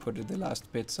put the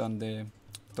last bits on the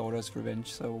daughter's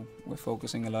revenge, so we're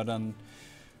focusing a lot on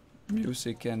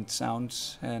music and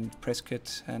sounds and press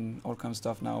kit and all kinds of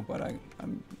stuff now, but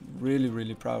I'm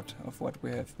really proud of what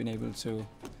we have been able to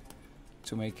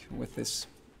make with this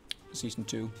season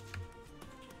 2.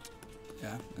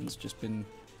 Yeah, and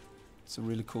it's a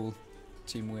really cool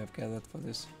team we have gathered for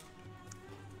this.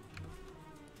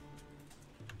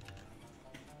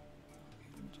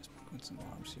 Let me just put some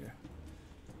arms here.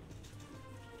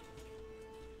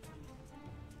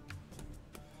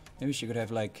 Maybe she could have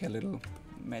like a little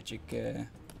magic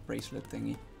bracelet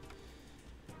thingy.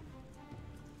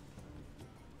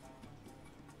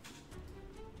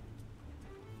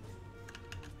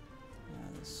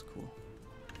 This is cool.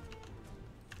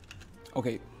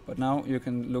 Okay, but now you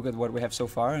can look at what we have so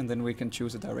far, and then we can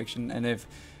choose a direction. And if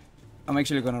I'm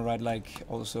actually gonna write like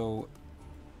also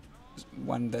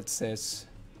one that says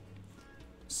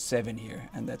 7 here,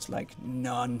 and that's like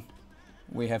none.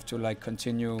 We have to like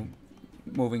continue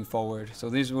moving forward. So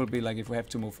this will be like if we have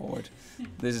to move forward.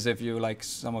 This is if you like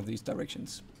some of these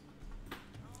directions.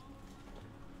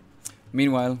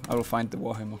 Meanwhile, I will find the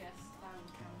Warhammer. Yes, that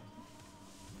would count.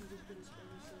 I'm just gonna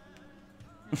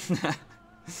spend 7.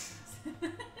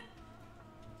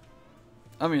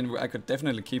 I mean, I could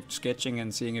definitely keep sketching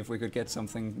and seeing if we could get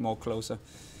something more closer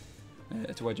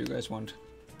to what you guys want.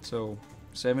 So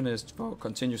 7 is for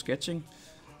continue sketching.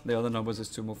 The other numbers is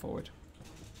to move forward.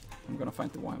 I'm gonna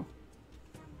find the Warhammer.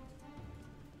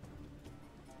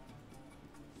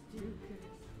 You can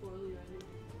spoil your anything.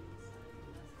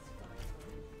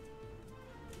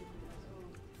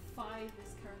 So 5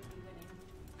 is currently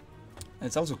winning.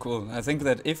 It's also cool. I think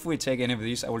that if we take any of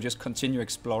these, I will just continue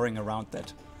exploring around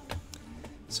that.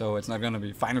 So it's not gonna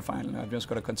be final. I'm just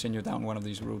gonna continue down one of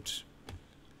these routes.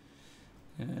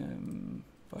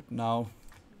 But now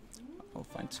I'll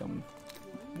find some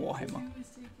Warhammer. 2 is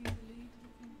taking the lead, I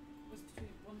think. It was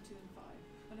between 1, 2 and 5.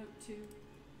 I know 2.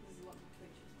 There's a lot of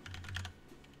twitches.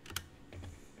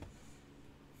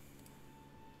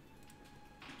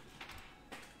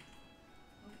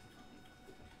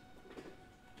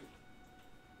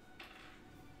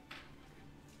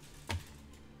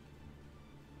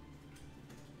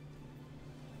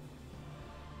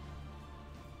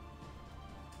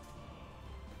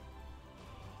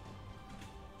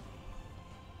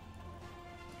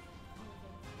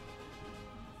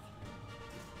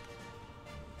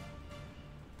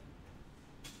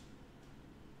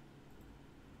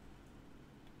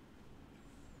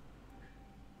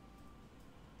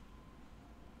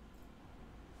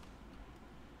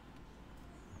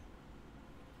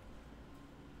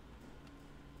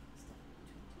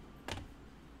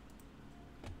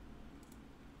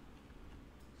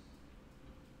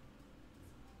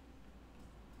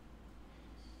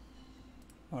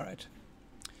 All right.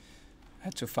 I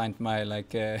had to find my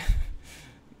like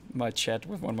my chat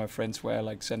with one of my friends where I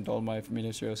like send all my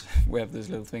miniatures. We have this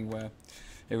little thing where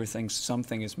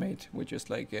something is made. We just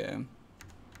like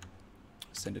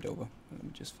send it over. Let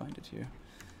me just find it here.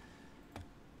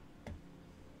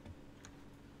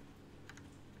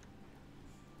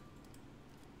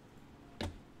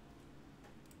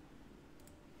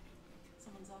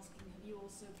 Someone's asking, have you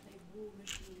also played War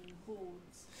Machine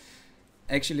Hordes?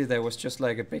 Actually, there was just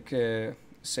like a big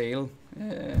sale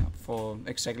for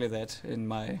exactly that in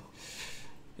my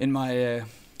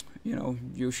you know,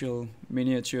 usual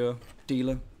miniature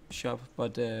dealer shop.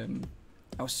 But I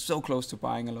was so close to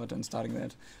buying a lot and starting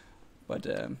that. But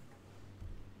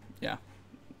yeah,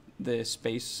 the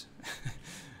space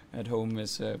at home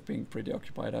is being pretty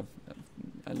occupied.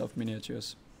 I love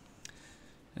miniatures.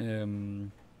 Let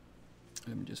me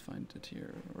just find it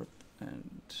here,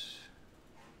 and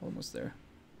almost there.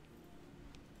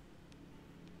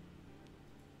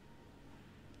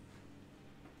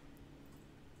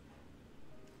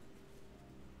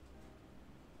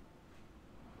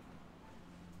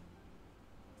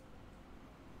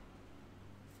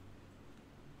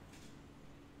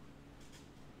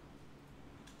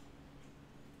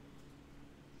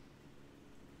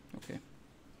 Okay,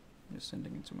 I'm just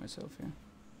sending it to myself here.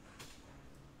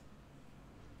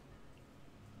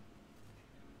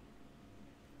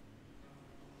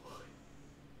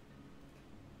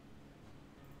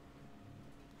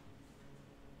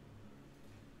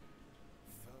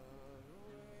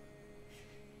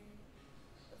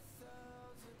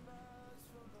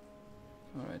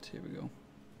 Alright, here we go.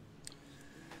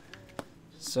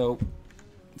 So,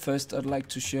 first I'd like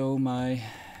to show my...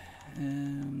 here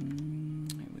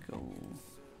we go.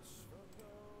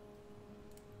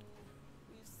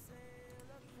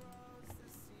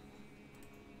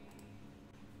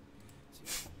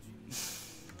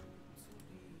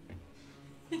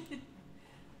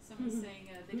 Someone's saying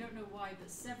They don't know why, but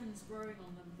 7's growing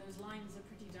on them. Those lines are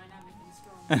pretty dynamic and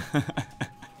strong.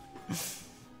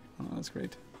 Oh, that's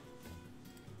great.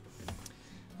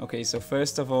 Okay, so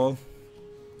first of all,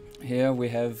 here we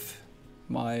have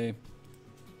my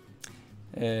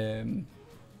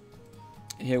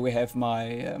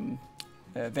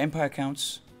vampire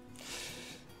accounts.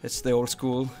 It's the old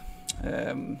school.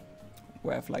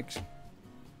 We have like,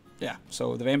 yeah.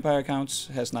 So the vampire accounts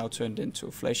has now turned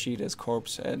into Flesh Eater's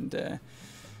Corpse and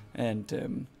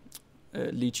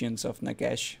Legions of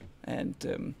Nagash,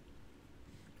 and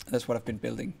that's what I've been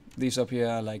building. These up here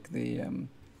are like the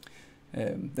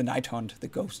Night Hunt, the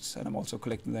ghosts, and I'm also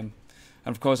collecting them.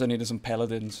 And of course I needed some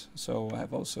paladins, so I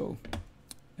have also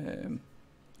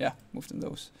moved in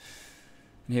those.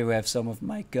 And here we have some of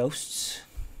my ghosts.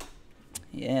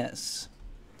 Yes,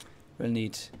 real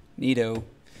neat, neato.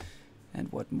 And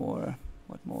what more?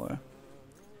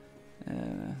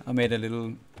 I made a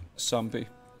little zombie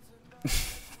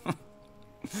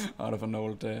out of an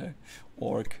old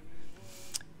orc.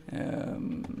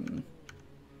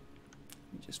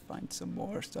 Just find some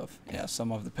more stuff. Yeah,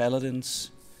 some of the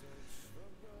paladins.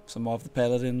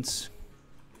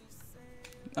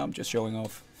 I'm just showing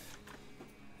off.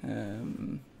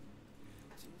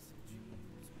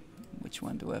 Which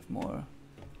one do I have more?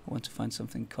 I want to find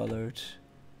something colored.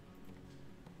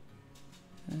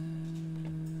 I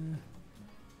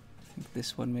think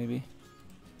this one maybe.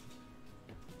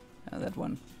 That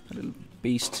one, a little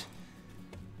beast.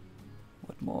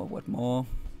 What more?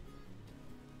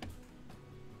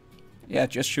 Yeah,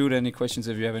 just shoot any questions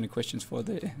if you have any questions for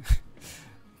the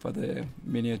for the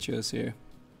miniatures here.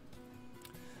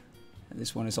 And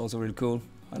this one is also really cool.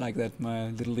 I like that, my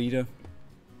little leader.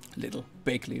 Little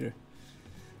big leader.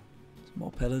 Some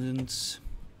more paladins.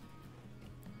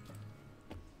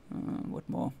 What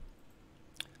more?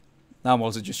 Now I'm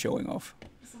also just showing off.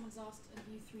 Someone's asked, have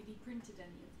you 3D printed any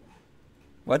of them?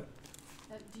 What?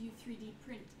 Do you 3D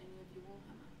print any of your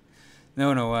Warhammer?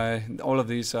 No, all of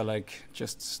these are like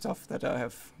just stuff that I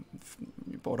have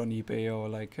bought on eBay or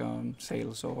like on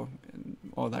sales or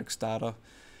like starter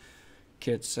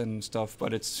kits and stuff.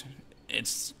 But it's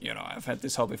you know, I've had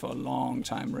this hobby for a long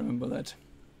time. Remember that.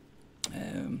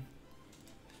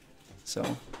 So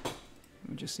let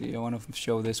me just see. I want to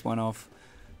show this one off.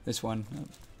 This one,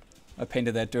 I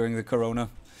painted that during the Corona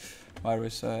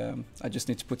virus. I just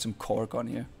need to put some cork on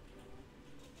here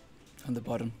on the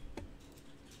bottom.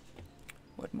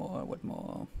 What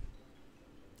more?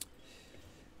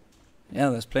 Yeah,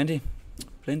 there's plenty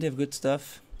of good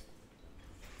stuff.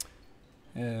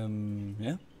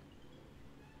 Yeah.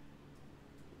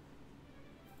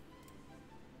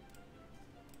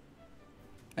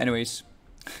 Anyways,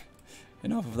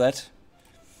 enough of that.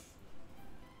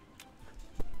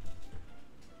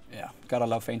 Yeah, gotta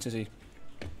love fantasy.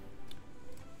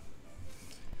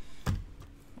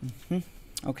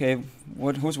 Okay,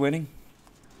 who's winning?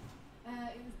 It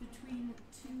was between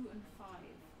 2 and 5.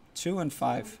 2 and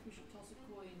 5. We should toss a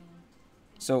coin on.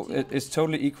 So it's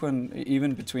totally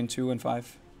even between 2 and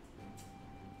 5.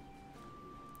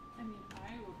 I mean,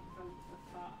 I would vote for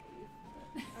 5.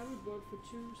 But I would vote for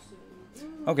 2, so.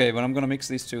 Okay, well I'm gonna mix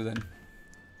these two then.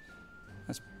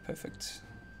 That's perfect.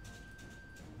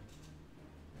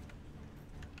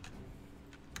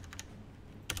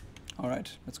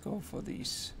 Alright, let's go for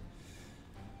these.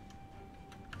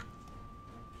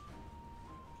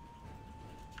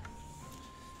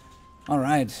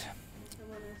 Alright.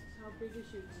 Someone asks, how big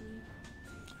is your team?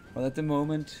 Well, at the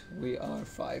moment we are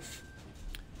 5.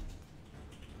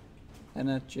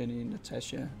 Anna, Jenny,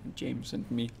 Natasha, James and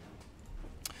me.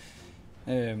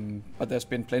 But there's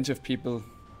been plenty of people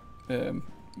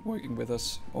working with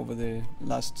us over the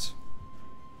last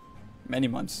many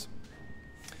months.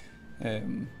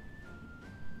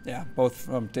 Yeah, both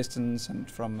from distance and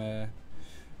from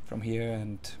here,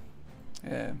 and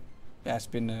yeah, it's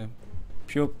been a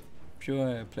pure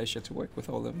pleasure to work with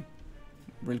all them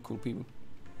real cool people.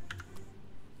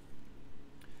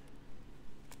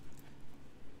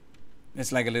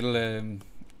 It's like a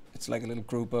little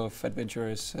group of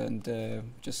adventurers and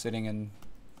just sitting and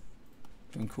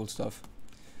doing cool stuff.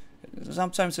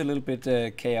 Sometimes a little bit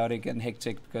chaotic and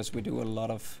hectic because we do a lot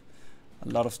of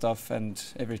stuff, and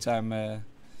every time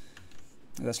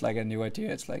there's like a new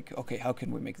idea, it's like, okay, how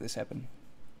can we make this happen?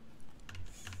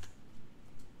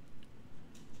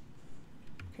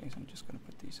 Okay, so I'm just gonna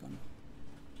put these on.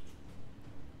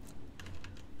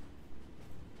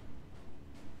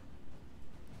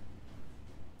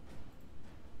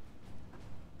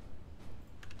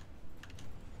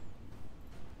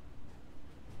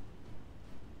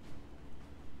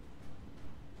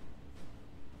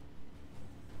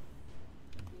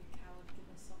 be a coward, give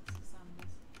us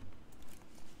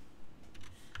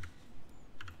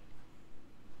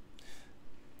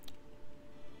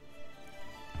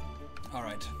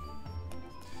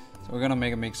So we're gonna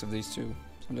make a mix of these two.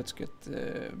 So let's get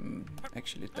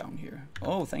actually down here.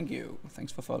 Oh, thank you.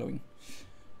 Thanks for following.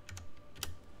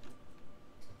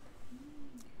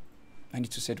 I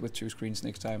need to sit with 2 screens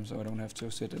next time, so I don't have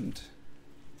to sit and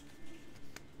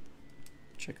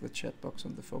check the chat box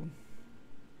on the phone.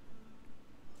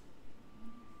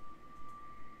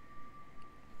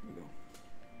 Here we go.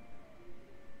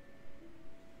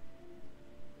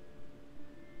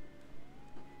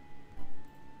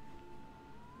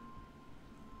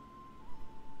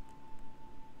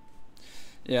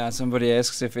 Yeah, somebody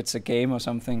asks if it's a game or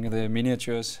something. The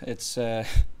miniatures. It's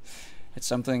it's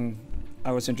something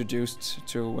I was introduced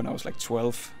to when I was like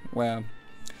 12, where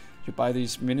you buy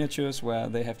these miniatures where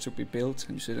they have to be built,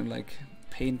 and you sit and like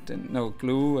paint and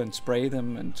glue and spray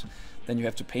them, and then you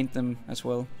have to paint them as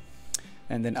well.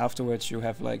 And then afterwards you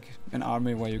have like an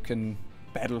army where you can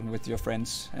battle with your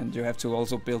friends, and you have to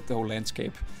also build the whole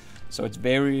landscape. So it's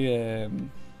very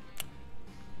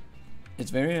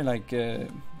like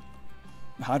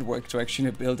hard work to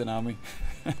actually build an army.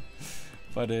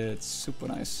 But it's super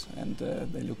nice, and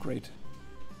they look great.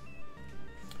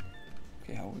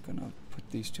 Okay, how are we gonna put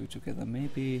these two together?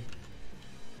 Maybe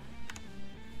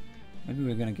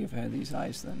we're gonna give her these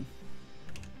eyes then.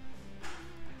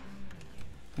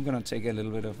 I'm gonna take a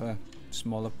little bit of a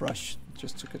smaller brush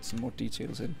just to get some more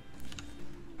details in.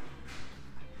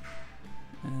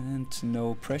 And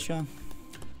no pressure.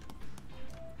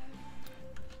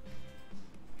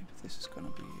 Maybe this is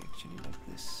gonna be actually like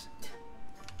this.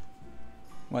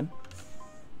 One.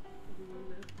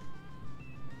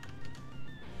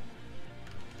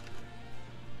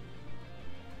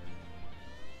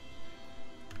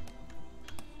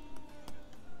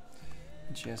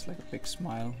 And she has like a big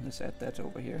smile. Let's add that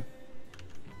over here.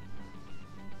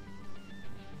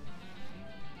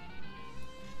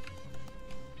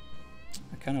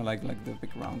 I kind of like the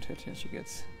big round head here she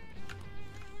gets.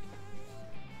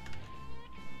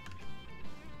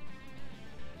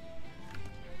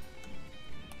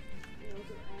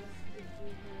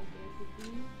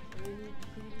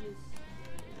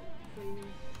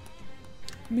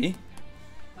 Me?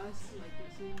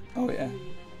 Oh yeah.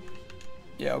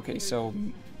 Yeah, okay, so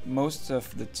most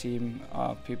of the team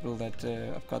are people that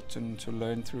I've gotten to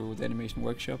learn through the animation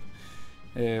workshop,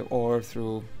 or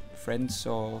through friends,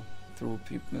 or through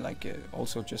people like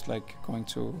also just like going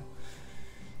to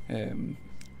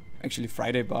actually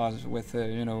Friday bars with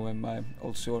my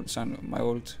old studio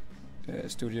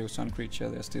Sun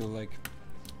Creature. They're still like,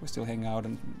 we still hang out,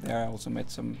 and there I also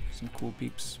met some cool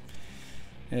peeps.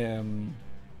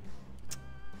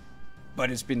 But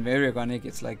it's been very organic.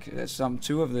 It's like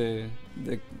two of the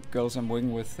girls I'm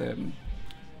working with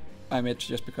I met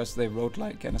just because they wrote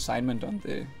like an assignment on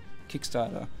the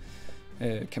Kickstarter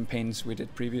campaigns we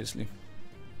did previously,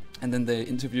 and then they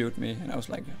interviewed me, and I was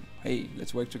like, hey,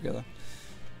 let's work together.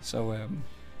 So Sorry,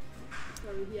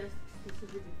 he asked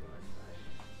specifically for us,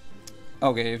 right?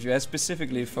 Okay, if you ask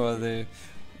specifically for the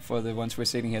ones we're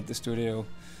sitting here at the studio,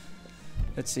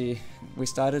 let's see, we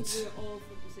started. We're all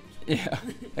from the same school. Yeah,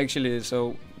 actually,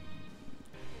 so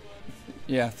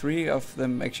yeah, 3 of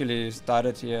them actually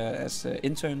started here as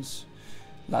interns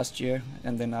last year,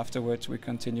 and then afterwards we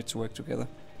continued to work together.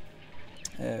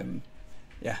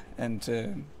 Yeah,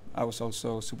 and I was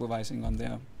also supervising on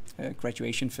their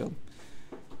graduation film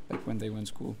back when they were in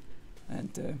school,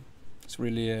 and it's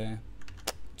really a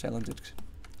talented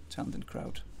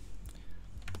crowd.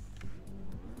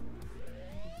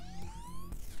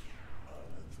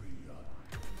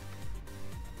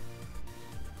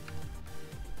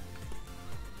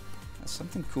 There's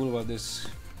something cool about this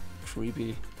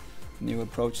creepy new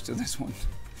approach to this one.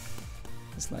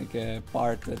 It's like a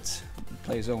bard that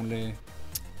plays only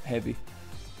heavy.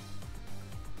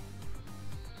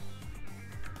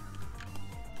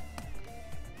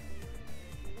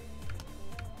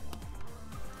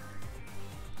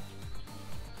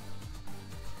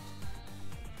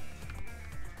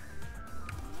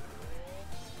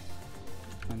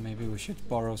 And maybe we should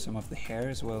borrow some of the hair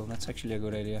as well. That's actually a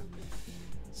good idea.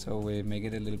 So we make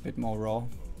it a little bit more raw.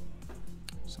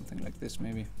 Something like this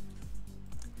maybe.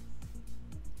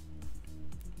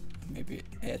 Maybe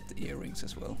add the earrings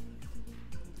as well.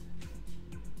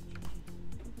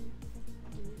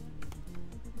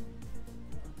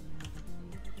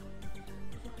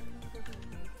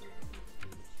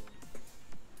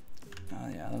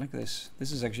 Yeah, I like this.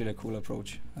 This is actually a cool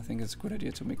approach. I think it's a good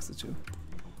idea to mix the two.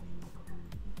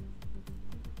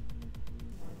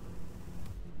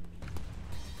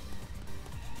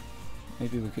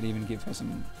 Maybe we could even give her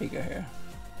some bigger hair.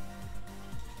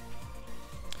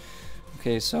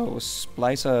 Okay, so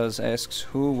Splicers asks,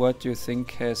 what do you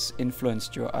think has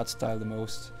influenced your art style the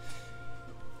most?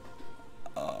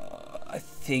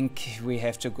 think we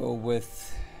have to go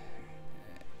with.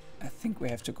 I think we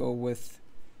have to go with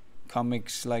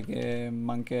comics like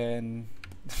manga and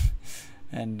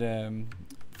and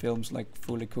films like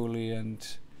Fooly Cooly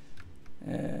and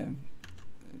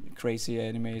crazy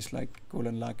animes like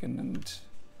Gurren Lagann and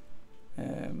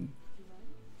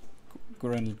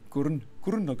Gurren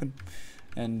Lagann,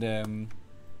 and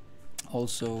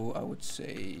also I would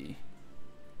say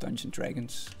Dungeons &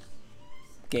 Dragons,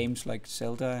 games like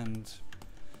Zelda and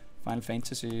Final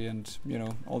Fantasy, and you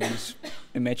know, all these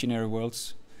imaginary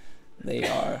worlds. They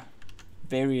are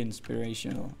very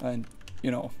inspirational, and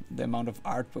you know, the amount of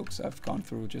art books I've gone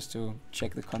through just to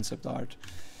check the concept art.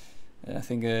 I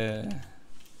think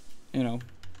you know,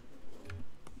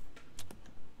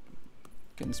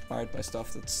 get inspired by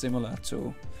stuff that's similar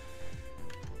to.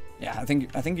 Yeah, I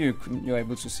think you're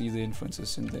able to see the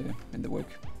influences in the work.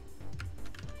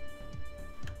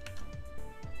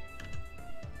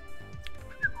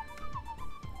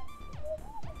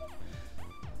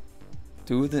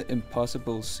 Do the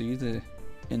impossible see the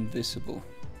invisible?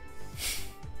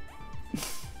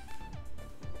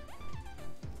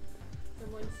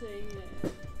 Someone saying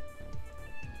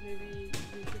maybe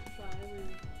we should try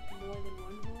with more than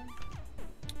one horn.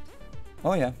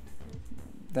 Oh yeah,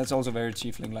 that's also very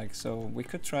Tiefling-like. So we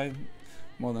could try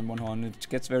more than one horn. It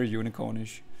gets very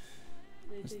unicornish.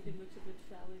 They think it looks a bit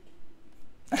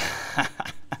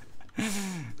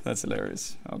phallic. That's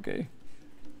hilarious. Okay,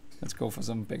 let's go for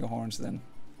some bigger horns then,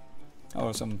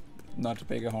 or some not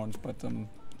bigger horns, but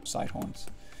side horns.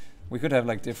 We could have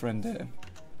like different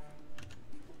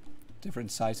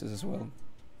sizes as well.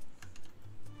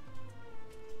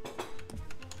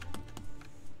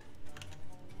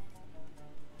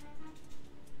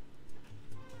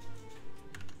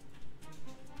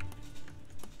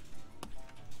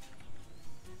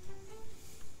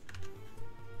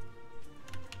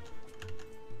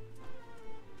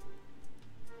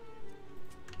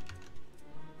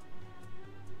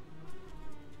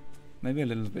 Maybe a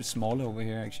little bit smaller over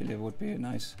here actually would be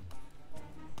nice.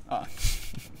 Ah,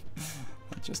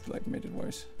 I just like made it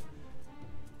worse.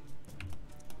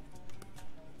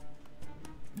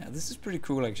 Yeah, this is pretty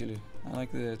cool actually. I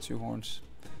like the two horns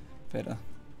better.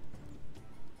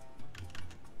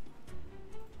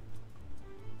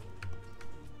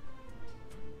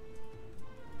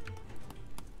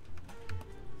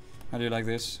 How do you like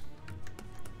this?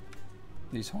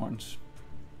 These horns.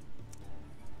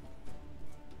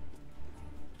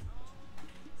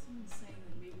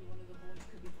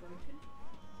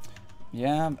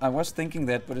 Yeah, I was thinking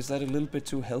that, but is that a little bit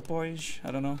too Hellboyish?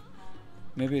 I don't know.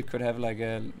 Maybe it could have like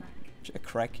a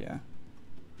crack, yeah.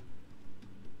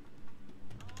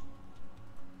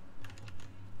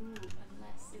 Ooh,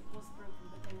 unless it was broken,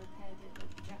 but they repaired it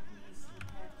like Japanese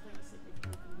repair plates that they've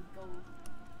broken with gold.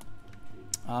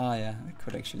 Ah, yeah, it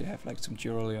could actually have like some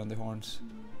jewelry on the horns.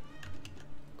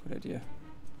 Good idea.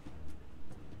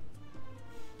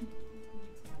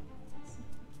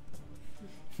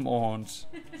 More horns.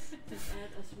 Just add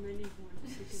as many horns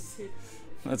as you can fit.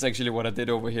 That's actually what I did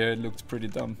over here. It looked pretty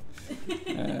dumb.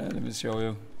 Let me show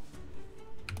you.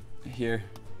 Here.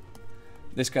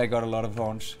 This guy got a lot of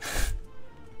horns.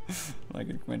 Like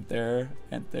it went there,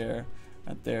 and there,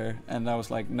 and there. And I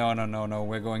was like, no, no, no, no.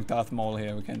 We're going Darth Maul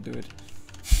here. We can't do it.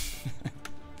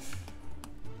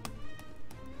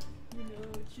 You know,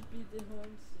 it should be the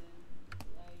horns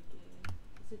like,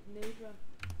 is it Nadra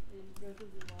in Breath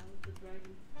of the Wild, the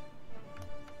dragon?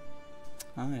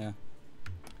 Ah, yeah.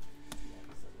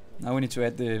 Now we need to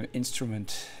add the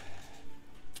instrument.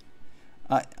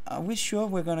 Are we sure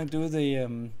we're gonna do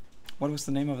the what was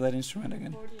the name of that instrument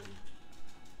again? Accordion.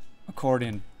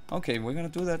 Accordion. Okay, we're gonna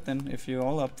do that then. If you're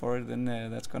all up for it, then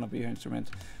that's gonna be your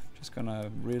instrument. Just gonna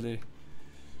really,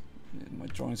 my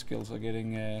drawing skills are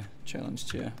getting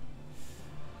challenged here.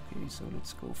 Okay, so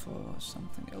let's go for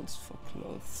something else for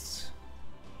clothes.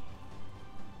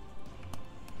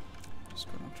 Just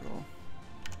gonna draw.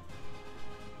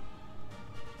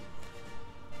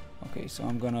 Okay, so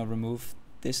I'm gonna remove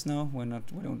this now. We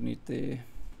don't need the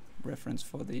reference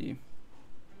for the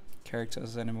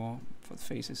characters anymore, for the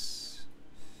faces.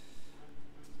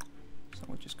 So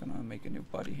we're just gonna make a new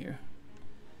body here.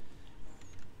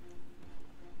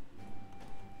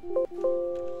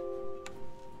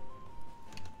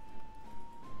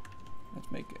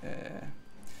 Let's make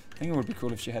I think it would be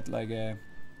cool if she had like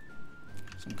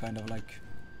some kind of like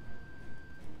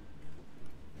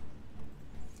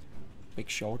big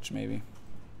shorts maybe.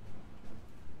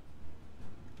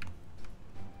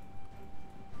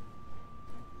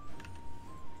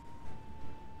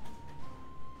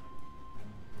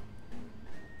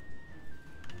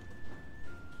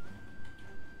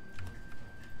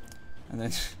 and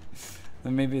then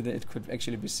then maybe it could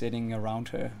actually be sitting around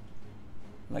her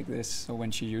like this, so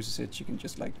when she uses it she can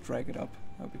just like drag it up.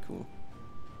 That would be cool.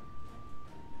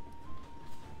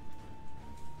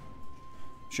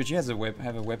 Should she have a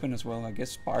weapon as well? I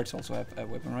guess bards also have a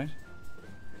weapon, right?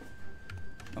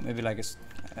 Or maybe like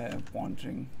a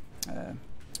wandering,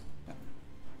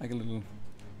 like a little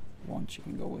wand she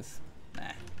can go with. Nah.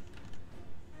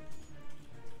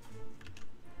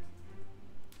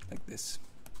 Like this.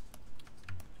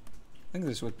 I think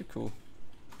this would be cool.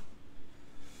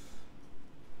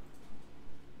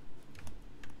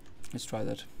 Let's try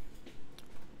that.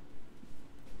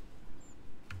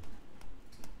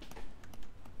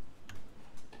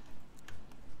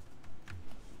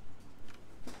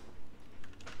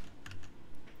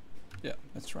 Yeah,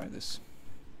 let's try this.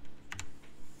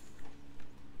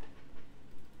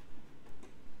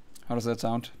 How does that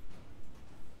sound?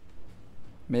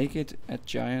 Make it a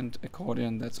giant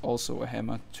accordion that's also a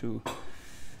hammer too.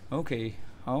 Okay,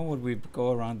 how would we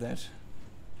go around that?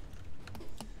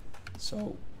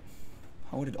 So,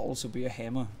 how would it also be a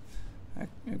hammer? I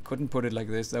couldn't put it like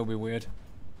this, that would be weird.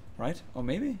 Right? Or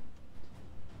maybe?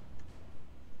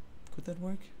 Could that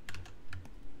work?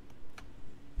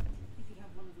 You could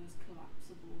have one of those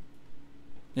collapsible.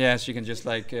 Yeah, she can just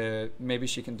like, maybe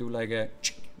she can do like a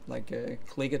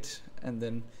click it and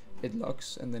then it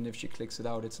locks, and then if she clicks it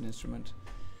out it's an instrument.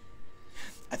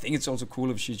 I think it's also cool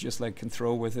if she just like can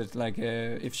throw with it, like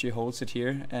if she holds it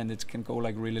here and it can go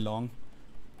like really long,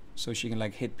 so she can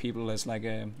like hit people as like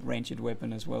a ranged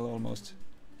weapon as well almost.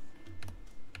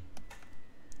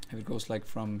 If it goes like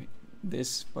from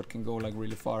this but can go like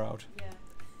really far out. Yeah.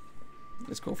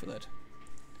 Let's go for that.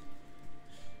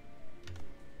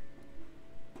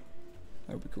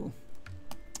 That would be cool.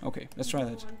 Okay, let's try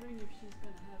that. I'm wondering if she's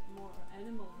gonna have more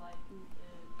animal-like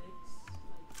legs,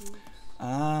 like hooves,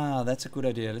 Ah, that's a good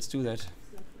idea. Let's do that. stuff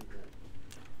like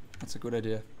that. That's a good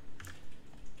idea.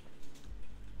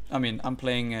 I mean, I'm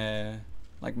playing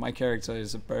like my character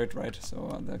is a bird, right?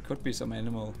 So there could be some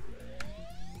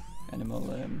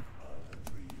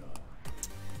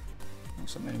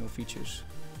some animal features.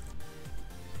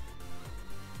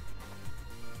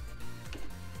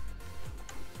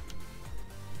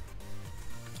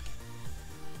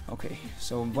 Okay,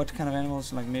 so what kind of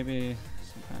animals? Like maybe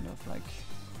some kind of like.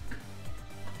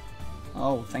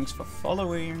 Oh, thanks for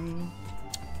following.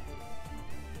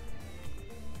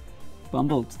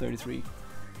 Bumbled 33.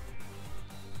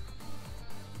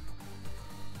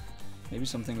 Maybe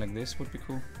something like this would be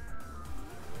cool.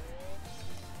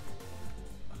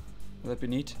 Would that be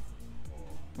neat?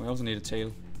 We also need a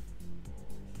tail.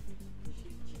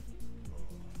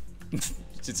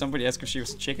 Did somebody ask if she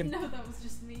was a chicken? No, that was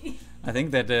just me. I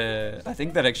think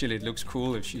that actually it looks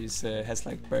cool if she's has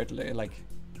like bird like.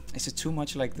 Is it too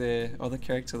much like the other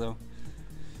character though?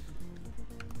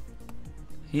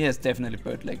 He has definitely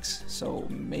bird legs, so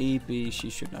maybe she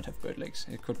should not have bird legs.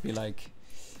 It could be like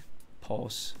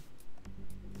paws.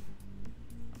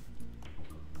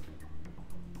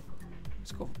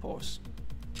 Let's go for paws.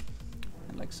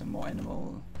 And like some more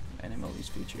animal-y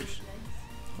features.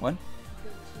 What?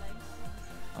 Goat's legs,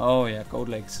 Oh yeah, goat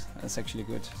legs. That's actually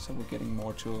good. So we're getting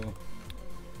more to.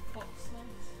 fox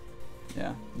legs.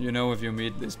 Yeah, you know, if you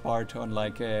meet this part on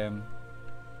like a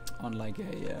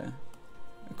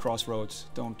crossroads,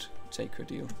 don't take her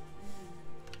deal.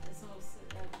 There's also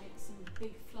some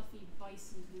big fluffy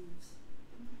bison hooves.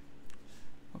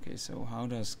 Okay, so how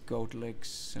does goat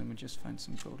legs? Let me just find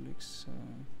some goat legs.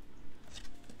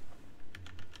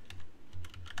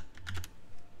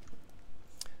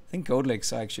 I think goat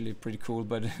legs are actually pretty cool,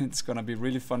 but it's gonna be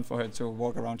really fun for her to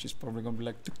walk around. She's probably gonna be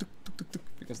like tuk tuk tuk tuk tuk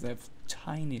because they have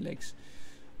tiny legs.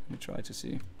 Let me try to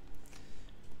see.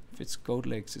 If it's goat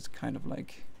legs, it's kind of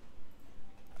like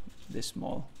this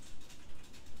small.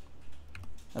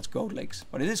 That's goat legs,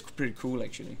 but it is pretty cool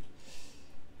actually.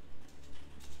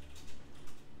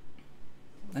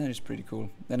 That is pretty cool.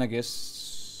 Then I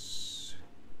guess.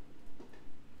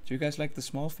 Do you guys like the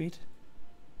small feet?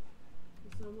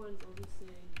 Someone's always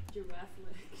saying giraffe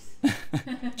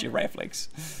legs. Giraffe legs.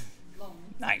 Long.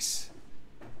 Nice.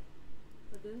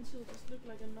 But then she'll just look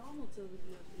like a normal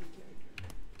television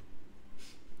character.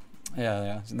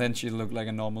 Yeah. And then she'll look like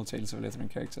a normal Tales of Lytherin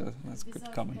character. That's a good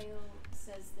Bizarre comment. Pale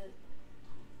says that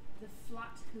the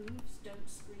flat hooves don't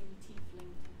scream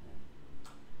tiefling to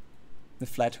her. The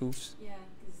flat hooves. Yeah,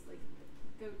 because like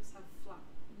goats have flat,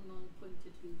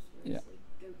 non-pointed hooves, whereas Yeah. like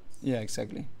goats. Yeah,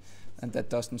 exactly. And that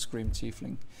doesn't scream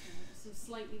tiefling. So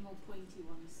slightly more pointy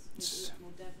ones, a bit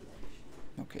more devilish.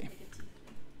 Okay. Like a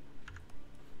tiefling.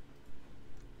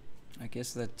 I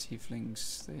guess that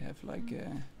tieflings, they have like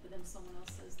But then someone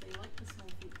else says they like the small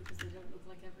feet because they don't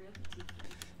repetitive.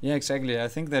 Yeah, exactly. I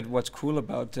think that what's cool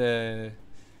about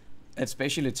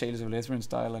especially Tales of Lethrin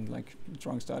style and like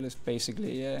Drunk style is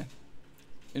basically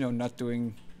not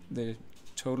doing the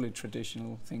totally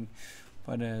traditional thing.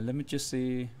 But let me just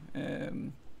see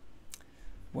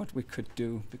what we could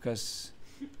do, because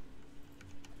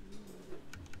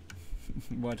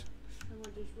what?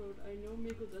 Someone just wrote, I know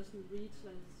Mikkel doesn't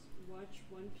read/watch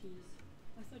One Piece.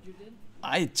 I thought you did.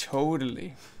 I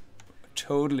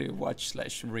totally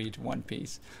watch/read One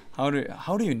Piece. How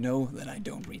do you know that I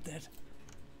don't read that?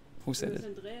 Who said It was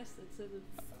it? Andreas that said it.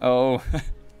 Oh,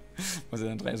 was it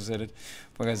Andreas who said it?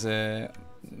 Because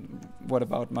what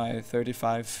about my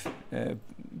 35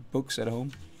 books at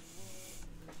home?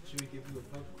 Should we give you a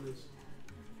pub quiz?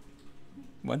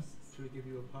 What? Should we give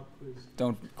you a pub quiz?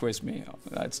 Don't quiz me.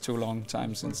 It's too long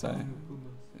time since I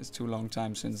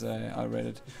read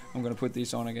it. I'm gonna put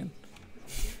these on again.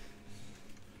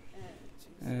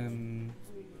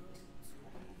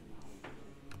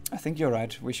 I think you're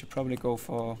right. We should probably go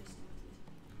for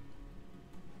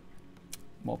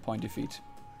more pointy feet.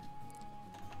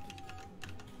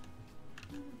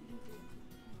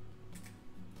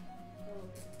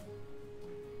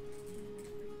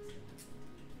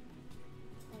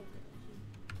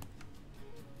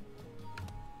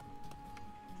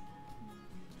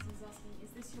 He's asking, is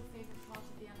this your favorite part of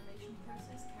the animation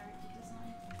process, character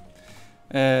design?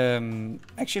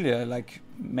 Actually, I like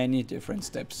many different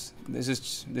steps. This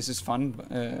is fun,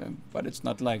 but it's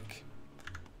not like.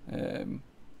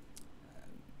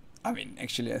 I mean,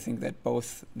 actually, I think that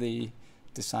both the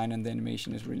design and the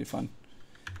animation is really fun.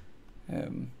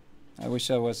 I wish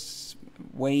I was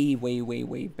way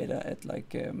better at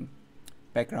like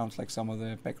backgrounds, like some of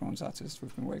the backgrounds artists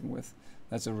we've been working with.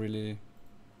 That's where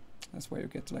you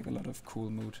get like a lot of cool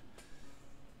mood.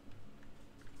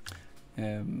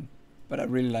 But I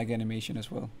really like animation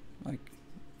as well. Like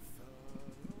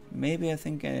maybe I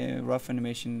think rough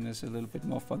animation is a little bit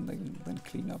more fun than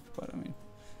clean up, but I mean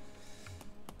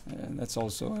that's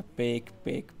also a big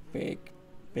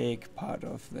part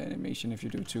of the animation if you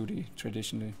do 2D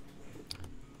traditionally.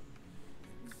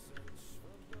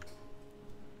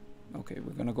 Okay,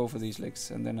 we're gonna go for these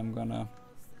legs, and then I'm gonna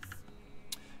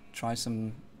try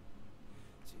some.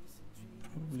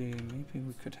 Probably, maybe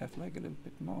we could have like a little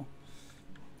bit more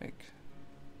back.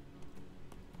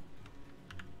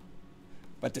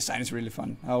 But design is really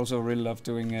fun. I also really love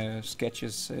doing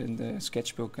sketches in the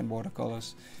sketchbook and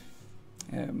watercolors.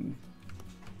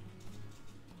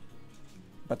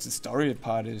 But the story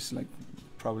part is like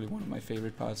probably one of my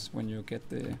favorite parts, when you get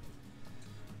the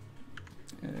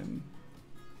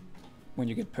when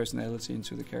you get personality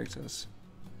into the characters.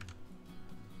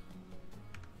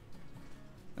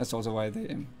 That's also why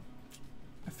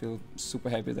I feel super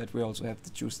happy that we also have the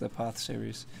Choose Their Path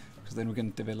series, because then we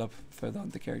can develop further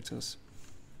on the characters.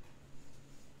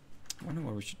 I wonder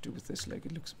what we should do with this leg.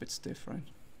 It looks a bit stiff, right?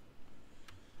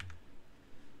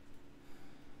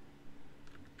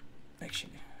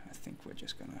 Actually, I think we're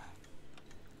just gonna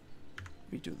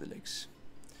redo the legs,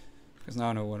 because now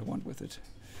I know what I want with it.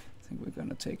 I think we're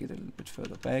gonna take it a little bit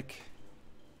further back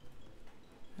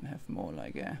and have more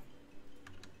like a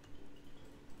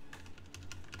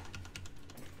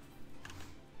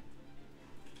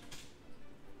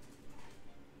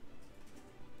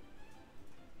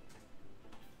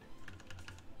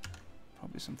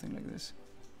probably something like this.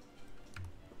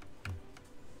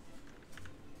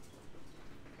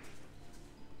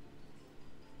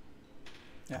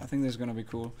 Yeah, I think this is gonna be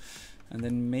cool. And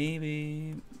then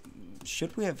maybe,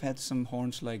 should we have had some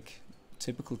horns like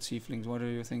typical tieflings? What do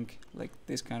you think? Like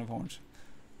this kind of horns?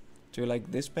 Do you like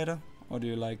this better, or do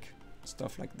you like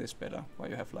stuff like this better, where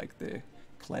you have like the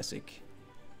classic?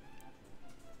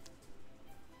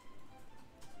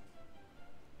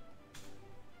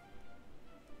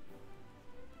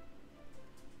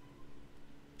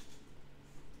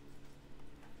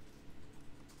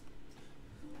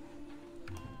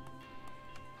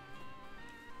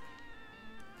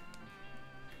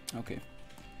 Okay,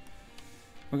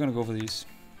 we're gonna go for these.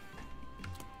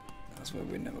 That's why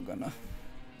we're never gonna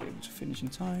be able to finish in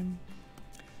time.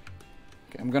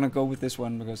 Okay, I'm gonna go with this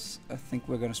one because I think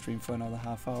we're gonna stream for another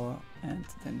half hour, and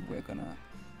then we're gonna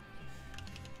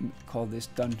call this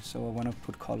done. So I wanna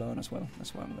put color on as well.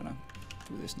 That's why I'm gonna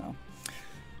do this now.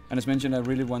 And as mentioned, I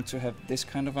really want to have this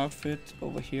kind of outfit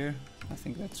over here. I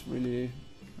think that's really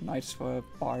nice for a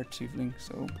bar tiefling.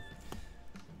 So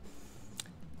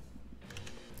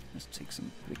let's take some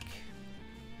big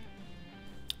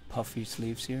puffy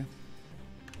sleeves here.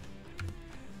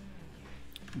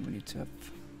 And we need to have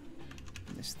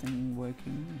this thing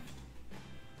working.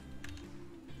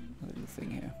 A little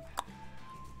thing here.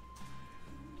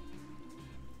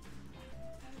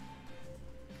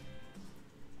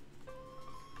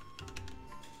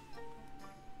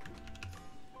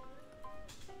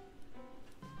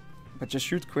 But just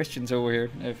shoot questions over here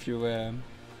if you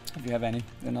have any,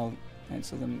 then I'll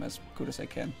answer them as good as I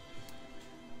can.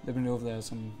 Let me know if there are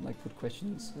some like good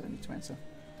questions that I need to answer.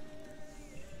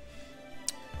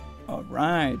 All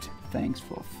right, thanks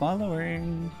for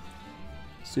following,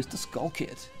 Sister Skull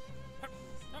Kid.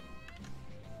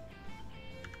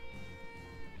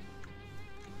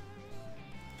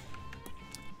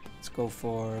 Let's go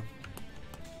for.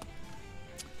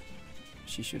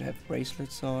 She should have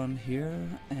bracelets on here,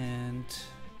 and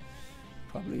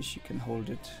probably she can hold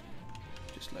it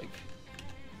just like.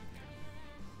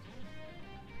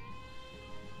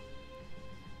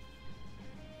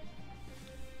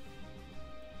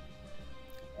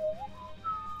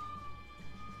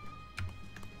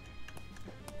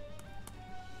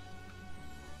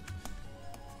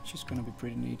 She's gonna be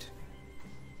pretty neat.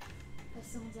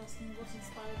 Someone's asking what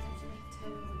inspired you to make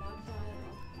Toe without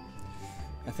dialogue.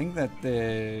 I think that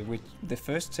with the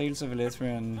first Tales of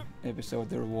Elethrion episode,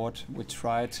 The Reward, we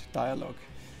tried dialogue,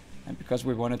 and because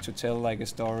we wanted to tell like a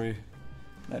story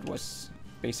that was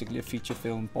basically a feature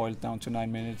film boiled down to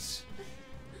 9 minutes,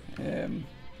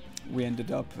 we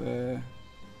ended up the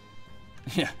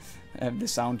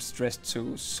sound stressed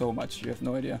to so much you have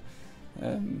no idea.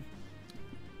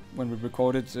 When we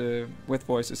recorded with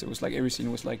voices, it was like every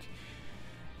scene was like,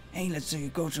 hey, let's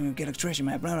go to get a treasure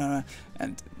map, blah, blah, blah.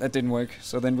 And that didn't work.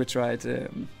 So then we tried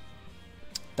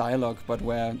dialogue, but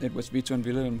where it was Vito and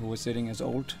Wilhelm who were sitting as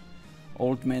old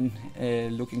men,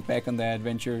 looking back on their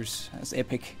adventures as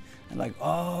epic, and like,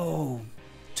 oh,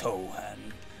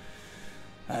 Tohan,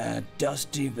 a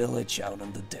dusty village out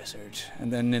in the desert.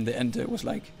 And then in the end it was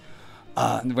like,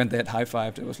 and when they had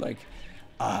high-fived, it was like,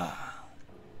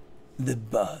 the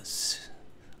buzz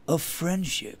of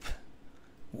friendship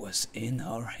was in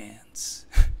our hands.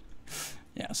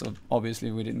 Yeah, so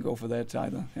obviously we didn't go for that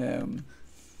either. And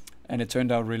it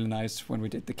turned out really nice when we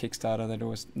did the Kickstarter that it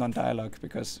was non-dialogue,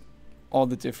 because all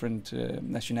the different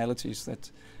nationalities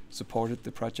that supported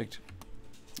the project,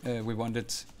 we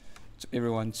wanted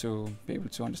everyone to be able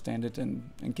to understand it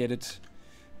and get it.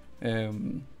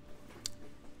 And,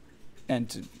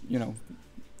 you know,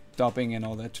 dubbing and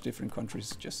all that to different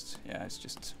countries, just, yeah, it's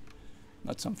just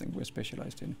not something we're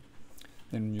specialized in.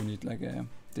 Then you need like a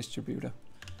distributor.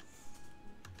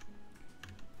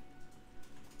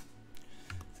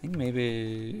 I think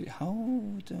maybe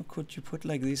could you put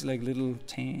like these like little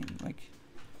like,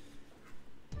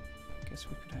 I guess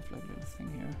we could have like a little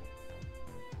thing here.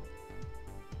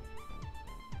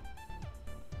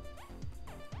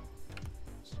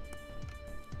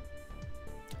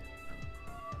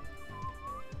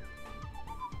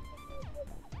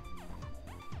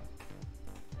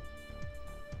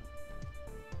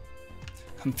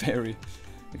 I'm very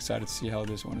excited to see how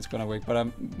this one is gonna work. But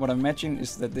what I imagine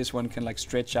is that this one can like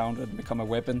stretch out and become a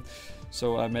weapon.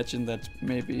 So I imagine that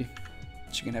maybe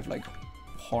she can have like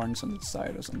horns on its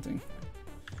side or something.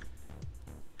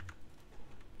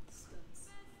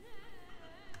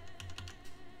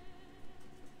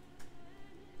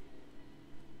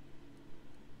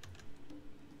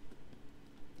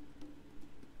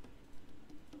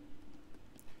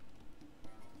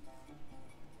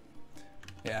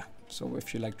 Yeah. So if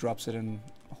she like drops it and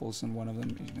holds in one of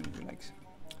them, it's gonna be like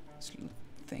this little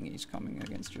thing is coming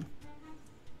against you.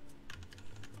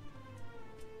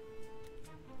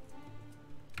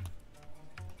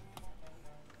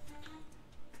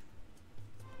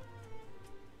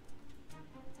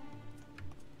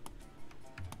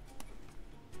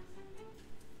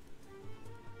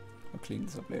 I'll clean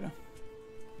this up later.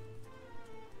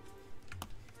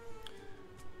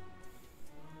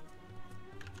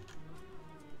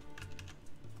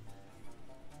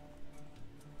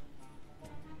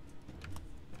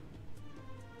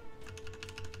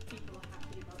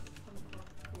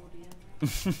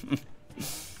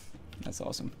 That's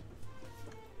awesome.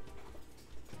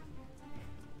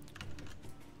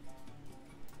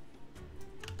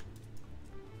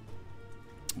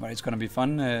 But it's gonna be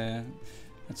fun at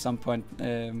some point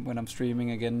when I'm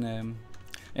streaming again.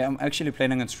 Yeah, I'm actually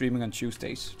planning on streaming on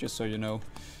Tuesdays, just so you know.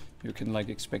 You can like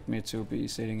expect me to be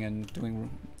sitting and doing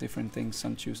different things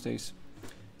on Tuesdays.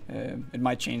 It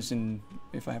might change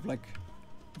if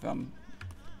I'm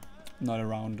not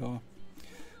around or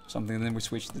something, and then we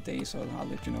switch the days, so I'll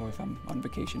let you know if I'm on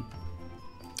vacation.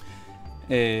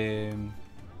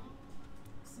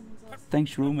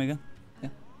 Thanks, Omega. Yeah.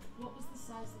 What was the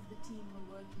size of the team when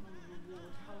working on the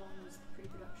reward? How long was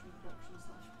pre-production, production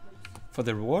 / post? For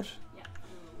the reward? Yeah.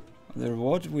 The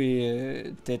reward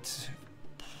we did.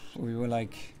 We were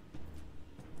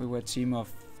a team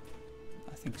of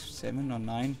I think 7 or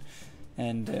 9,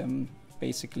 and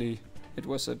basically it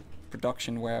was a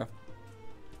production where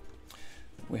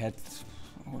we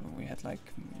had like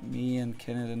me and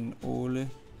Kenneth and Ole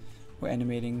were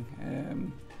animating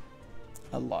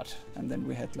a lot, and then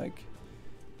we had like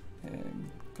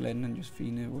Glenn and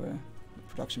Josefine were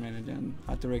production manager and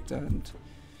art director, and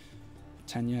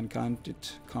Tanya and Karen did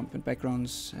comp and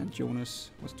backgrounds, and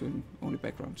Jonas was doing only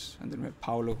backgrounds, and then we had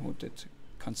Paolo who did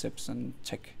concepts and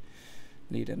tech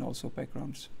lead and also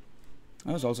backgrounds.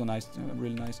 That was also nice, a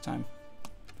really nice time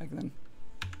back then.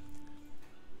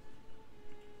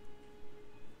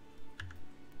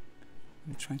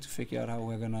 I'm trying to figure out how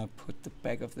we're gonna put the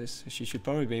back of this. She should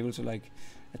probably be able to like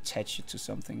attach it to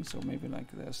something, so maybe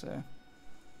like there's a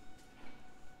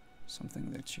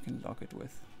something that she can lock it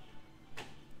with.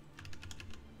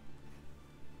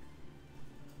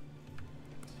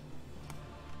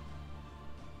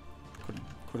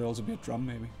 Could also be a drum,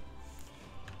 maybe.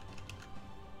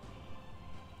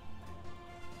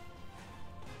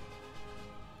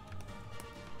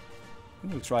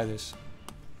 We'll try this.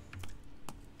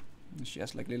 She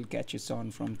has like little gadgets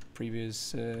on from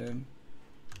previous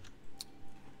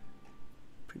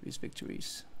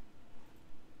victories.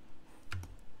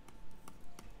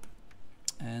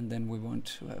 And then we want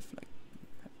to have like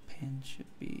a pen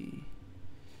should be.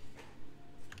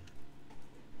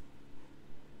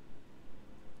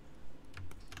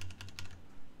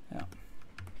 Yeah.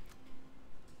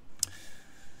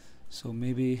 So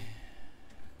maybe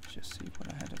just see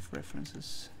what I had of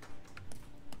references.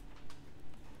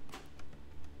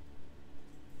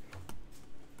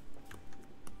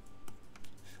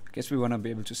 I guess we want to be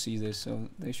able to see this, so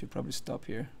they should probably stop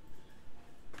here.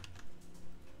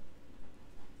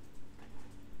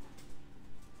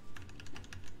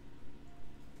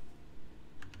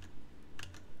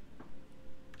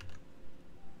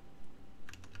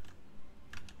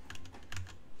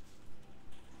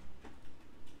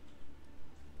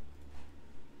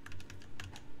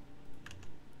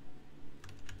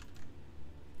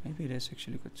 Maybe it is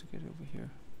actually good to get over here.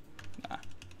 Nah,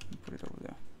 put it over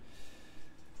there.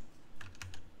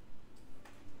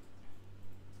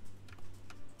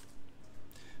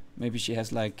 Maybe she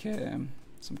has like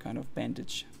some kind of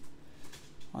bandage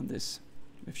on this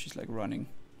if she's like running.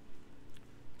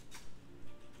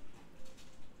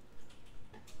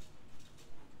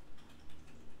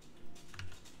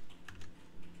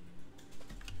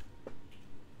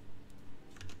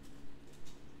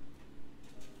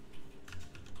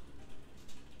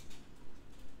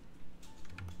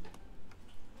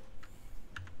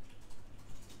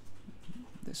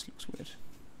 This looks weird.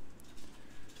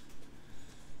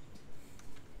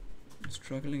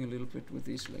 Struggling a little bit with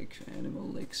these like animal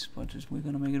legs, but we're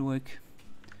gonna make it work.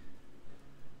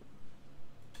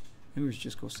 Maybe we should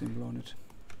just go simple on it.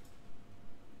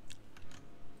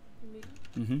 Mikkel,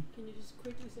 can you just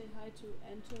quickly say hi to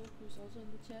Anto, who's also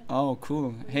in the chat? Oh,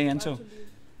 cool. Hey, Anto. About to leave.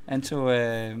 Anto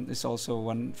is also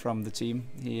one from the team.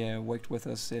 He worked with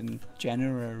us in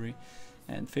January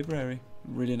and February.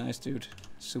 Really nice dude.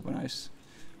 Super nice.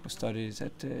 Who studies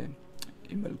at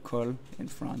Imel in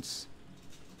France.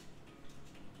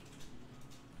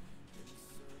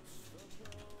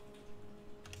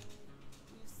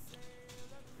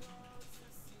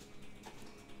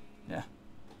 Yeah,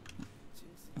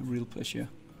 a real pleasure.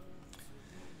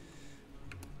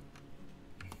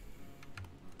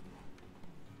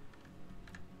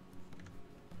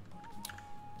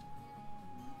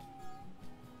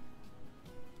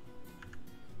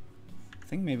 I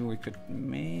think maybe we could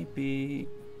make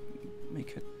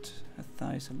it her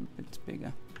thighs a little bit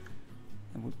bigger.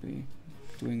 That would be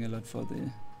doing a lot for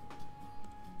the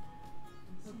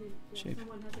Okay, yeah, shape.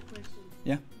 someone has a question.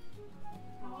 Yeah.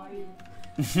 How are you?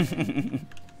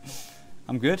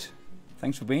 I'm good.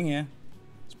 Thanks for being here.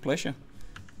 It's a pleasure.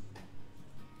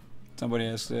 Somebody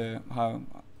asked how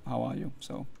are you?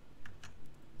 So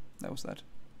that was that.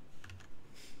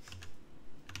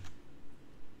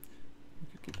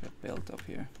 We could get that belt up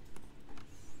here.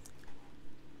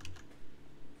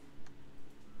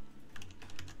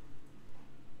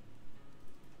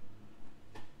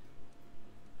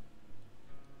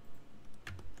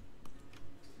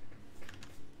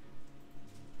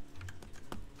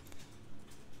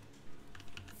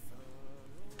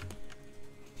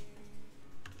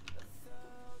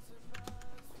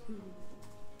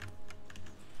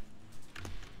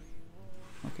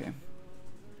 Okay.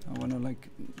 I wanna like,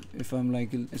 if I'm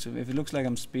like, if it looks like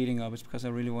I'm speeding up, it's because I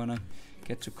really wanna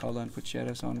get to color and put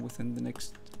shadows on within the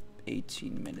next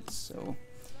 18 minutes. So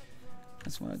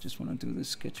that's why I just wanna do this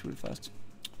sketch real fast.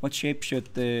 What shape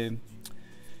should the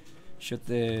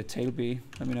tail be?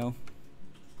 Let me know.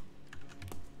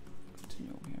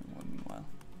 Continue over here meanwhile.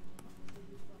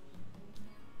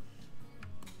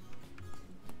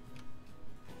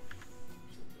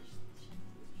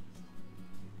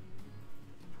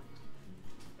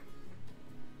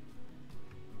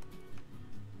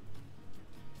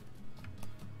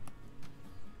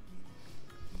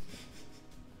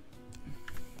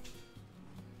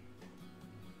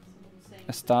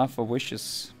 A star for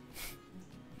wishes.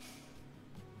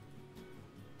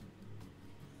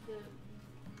 The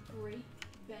break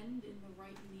bend in the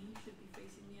right knee should be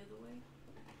facing the other way.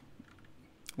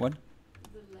 What?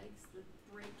 The legs, the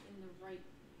break in the right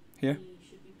Here? knee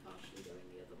should be partially going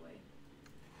the other way.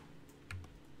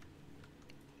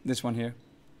 This one here.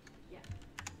 Yeah.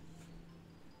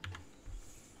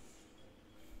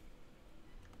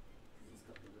 It's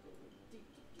got the little deep.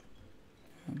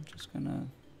 I'm just gonna...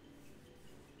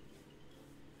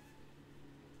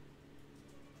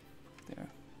 There.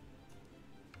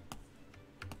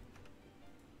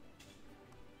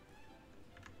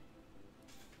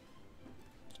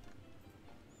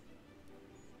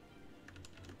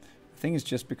 I think it's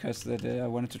just because that I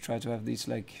wanted to try to have these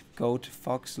like goat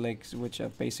fox legs, which are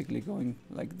basically going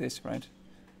like this, right?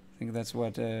 I think that's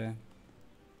what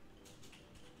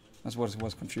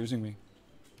was confusing me.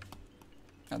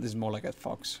 This is more like a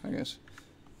fox, I guess.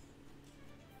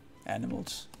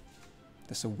 Animals.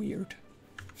 They're so weird.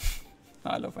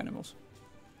 I love animals.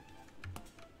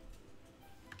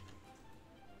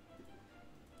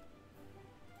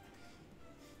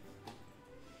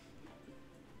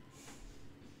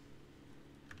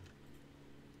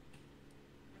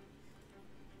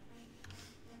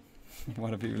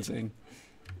 What are people saying?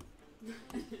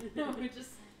 No, we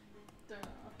just don't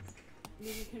ask.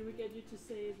 Maybe can we get you to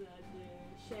say that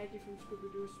Shaggy from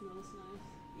Scooby-Doo smells nice?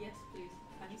 Yes, please.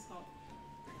 And he's hot.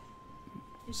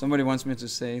 Somebody wants me to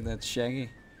say that Shaggy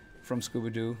from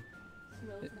Scooby-Doo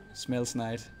Smells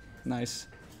nice. smells nice,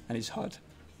 and he's hot.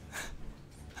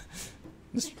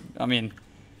 I mean,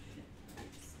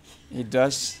 he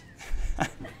does.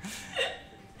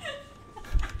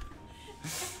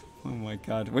 Oh my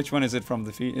God! Which one is it from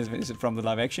the is it from the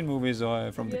live action movies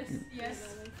or from Yes. the?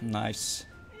 Yes. Nice,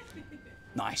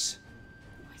 nice.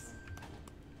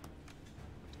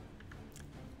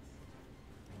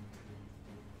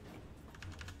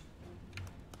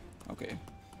 Okay.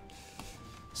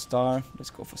 Star. Let's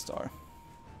go for star.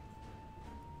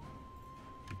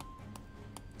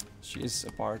 She is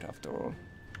a bard after all.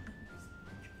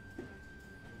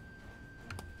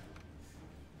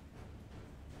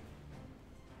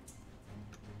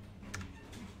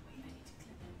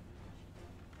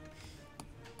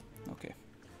 Okay,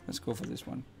 let's go for this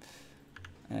one.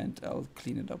 And I'll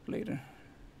clean it up later.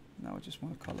 Now I just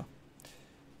want a color.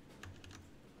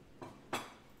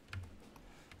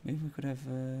 Maybe we could have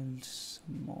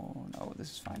some more. No,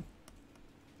 this is fine.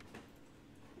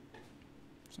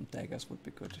 Some daggers would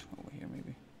be good over here,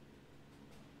 maybe.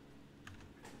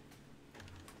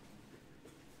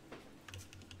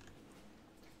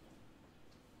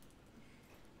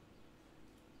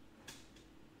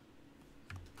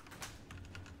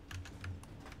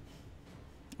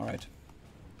 All right.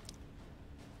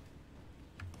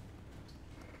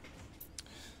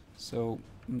 So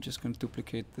I'm just going to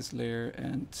duplicate this layer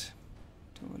and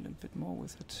do a little bit more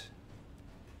with it.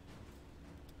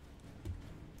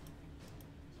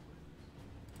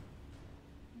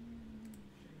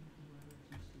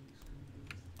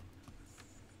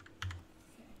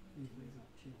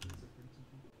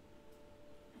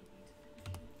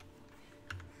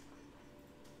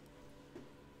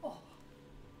 Oh,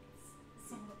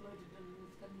 someone uploaded an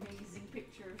amazing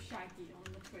picture of Shaggy on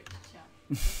the Twitch chat.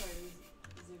 Sorry, it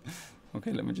was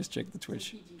Okay, let me just check the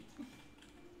Twitch. PG.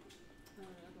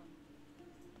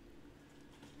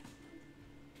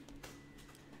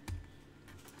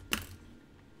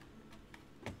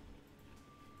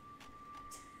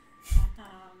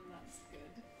 That's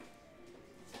good.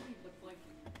 That's what he looked like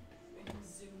in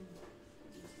Zoom.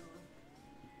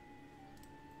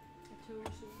 I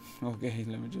told you. Okay,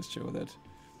 let me just show that.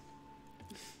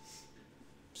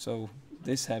 So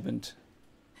this happened.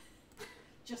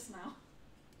 Just now.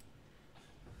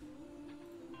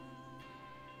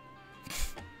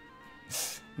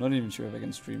 Not even sure if I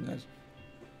can stream that. Yeah,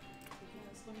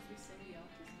 as long as we say the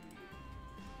artist.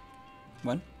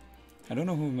 What? I don't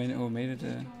know who made it. Who?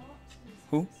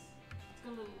 It's got a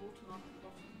little watermark at the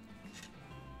bottom.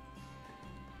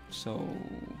 So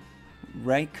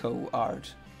Raiko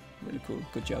art. Really cool.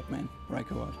 Good job, man.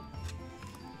 Raiko art.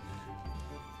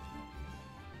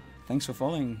 Thanks for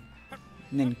following,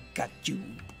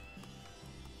 Ninkaju.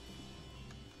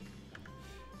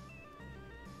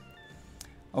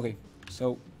 Okay,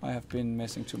 so I have been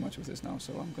messing too much with this now,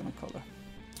 so I'm gonna color.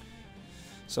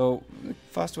 So the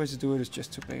fast way to do it is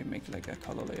just to make like a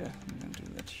color layer. I'm gonna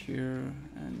do that here,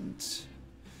 and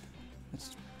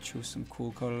let's choose some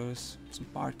cool colors, some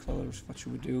bard colors. What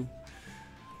should we do?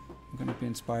 I'm gonna be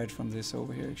inspired from this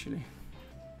over here, actually.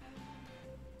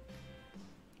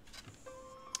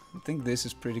 I think this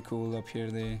is pretty cool up here.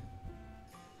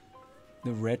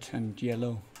 the red and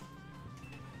yellow.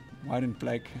 White and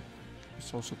black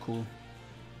is also cool.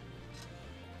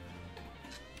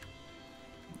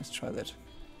 Let's try that.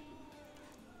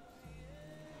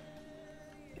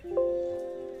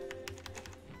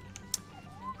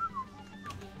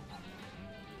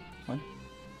 What?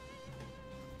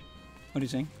 What are you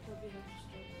saying? Probably have to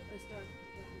start. I start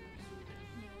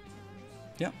wrapping up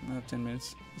soon. Yeah, I have 10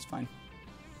 minutes. It's fine.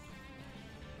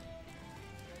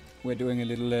 We're doing a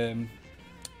little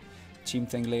team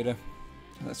thing later.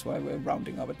 That's why we're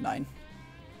rounding up at 9.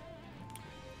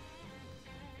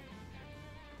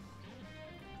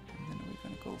 And then we're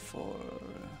gonna go for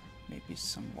maybe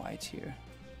some white here.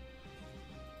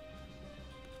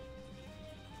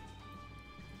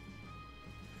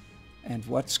 And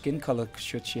what skin color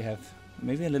should she have?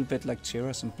 Maybe a little bit like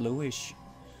Tira, some bluish.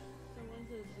 Someone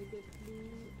says I get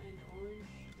blue and orange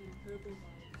and purple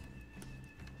vibes.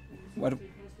 And What- some say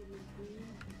pastel mint green,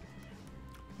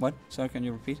 What? Sorry, can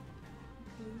you repeat?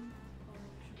 blue,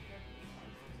 orange, and purple.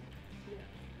 Yeah.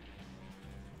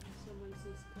 Someone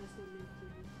says pastel mint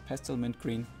green. Pastel mint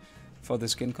green for the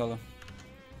skin color.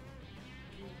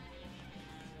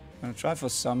 I'm gonna try for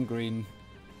some green.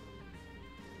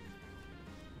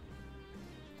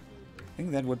 I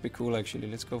think that would be cool actually.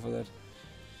 Let's go for that.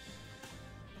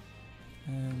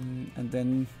 And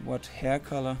then what hair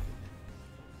color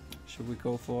should we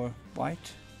go for?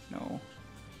 White? No.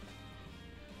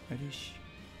 Reddish.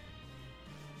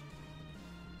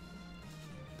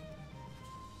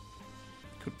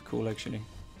 Could be cool actually.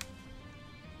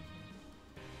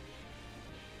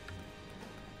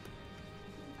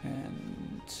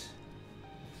 And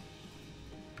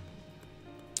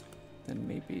then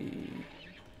maybe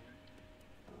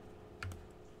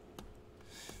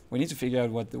we need to figure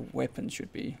out what the weapon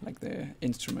should be, like the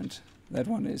instrument. That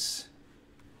one is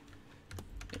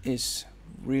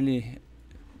really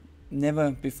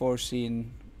never before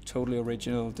seen, totally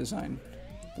original design.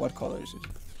 What color is it?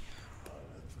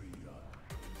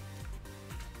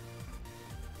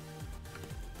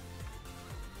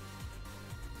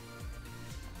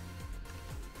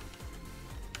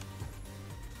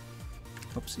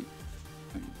 Oopsie.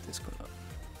 I need this color.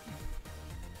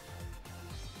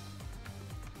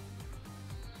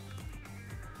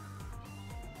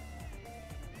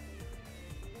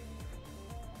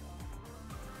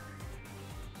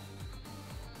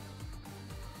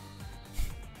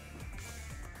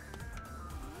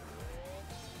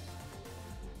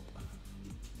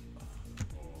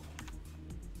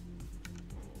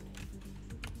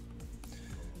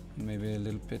 Maybe a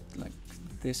little bit like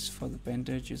this for the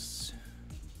bandages.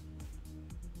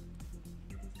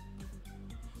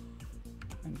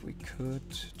 And we could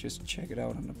just check it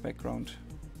out on the background.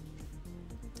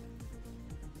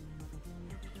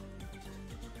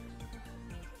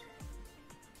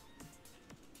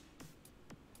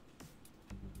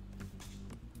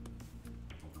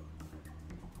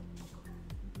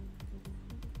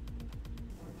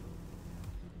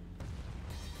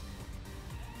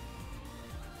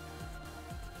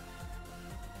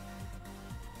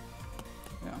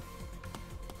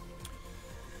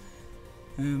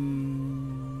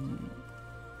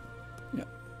 Yeah,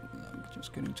 I'm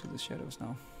just getting to the shadows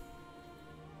now.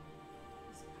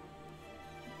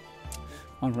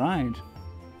 All right.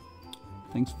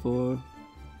 Thanks for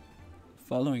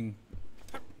following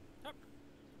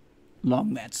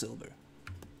Long Mad Silver.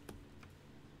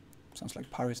 Sounds like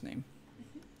Pari's name.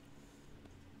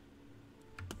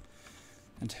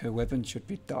 And her weapon should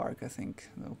be dark, I think.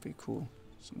 That would be cool.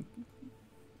 Some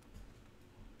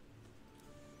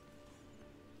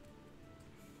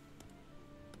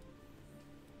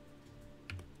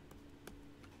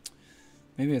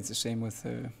maybe it's the same with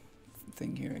the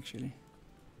thing here, actually.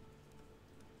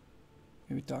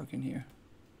 Maybe dark in here.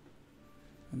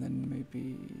 And then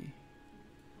maybe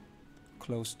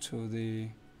close to the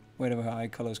whatever her eye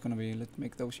color is gonna be. Let's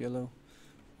make those yellow.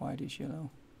 Whitish yellow.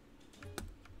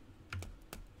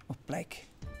 Or black.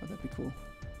 Would that be cool?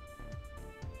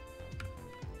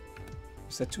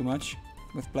 Is that too much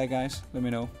with black eyes? Let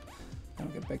me know. I'll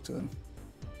get back to them.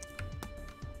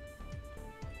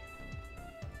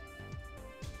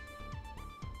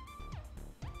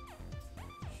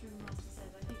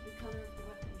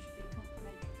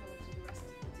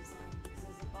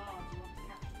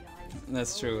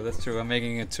 That's true. That's true. I'm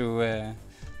making it too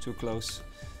close.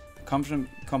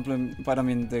 But I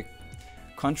mean the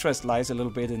contrast lies a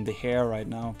little bit in the hair right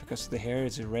now because the hair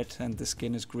is red and the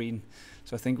skin is green.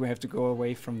 So I think we have to go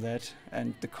away from that.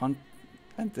 And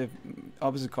the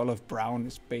opposite color of brown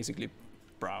is basically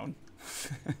brown.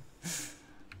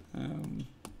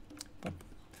 But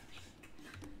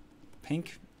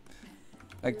pink.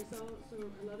 Like There's also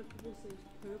a lot of people say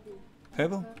purple.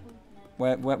 purple?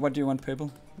 What do you want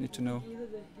purple? Need to know. Either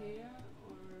the hair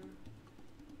or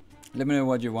Let me know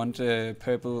what you want,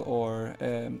 purple or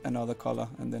another color,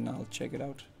 and then I'll check it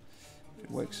out if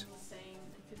it works. Someone was saying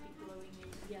it could be glowing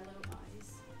yellow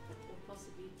eyes, or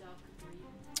possibly darker green.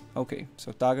 Okay,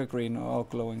 so darker green or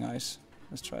glowing eyes.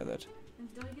 Let's try that.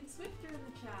 And Dogan Swift are in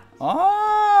the chat.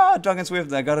 Ah, Dog and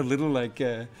Swift. I got a little like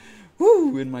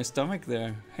woo in my stomach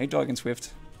there. Hey, Dog and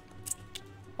Swift.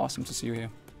 Awesome to see you here.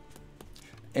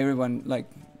 Everyone, like,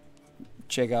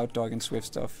 check out Dog and Swift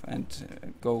stuff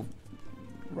and go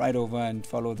right over and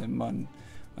follow them on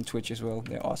Twitch as well.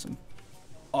 They're awesome.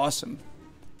 Awesome.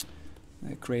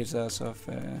 The creators of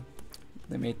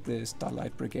they made the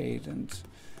Starlight Brigade and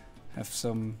have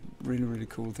some really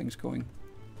cool things going.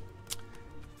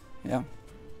 Yeah.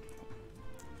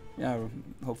 Yeah,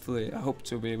 hopefully I hope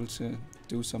to be able to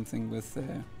do something with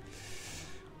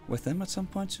them at some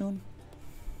point soon.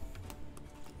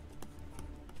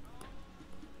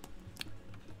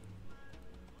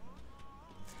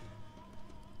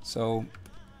 So,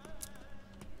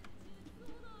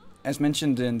 as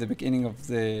mentioned in the beginning of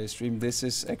the stream, this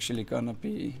is actually gonna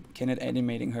be Kenneth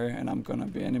animating her, and I'm gonna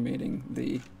be animating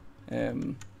the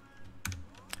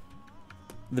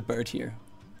bird here.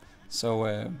 So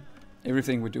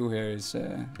everything we do here is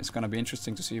gonna be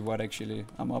interesting to see what actually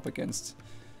I'm up against.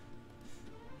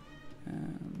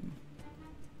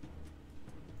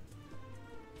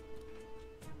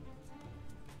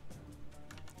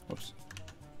 Oops.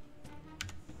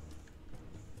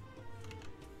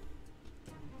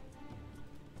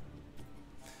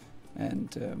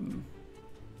 And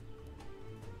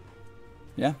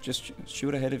yeah, just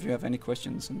shoot ahead if you have any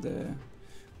questions and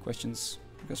questions,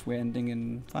 because we're ending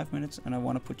in 5 minutes and I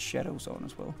want to put shadows on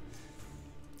as well.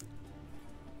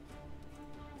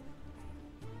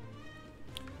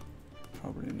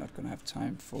 Probably not gonna have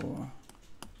time for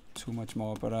too much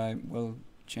more, but I will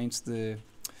change the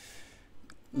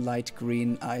light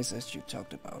green eyes as you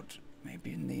talked about.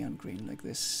 Maybe neon green like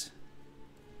this.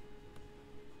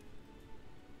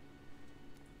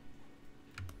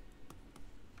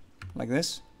 Like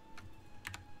this.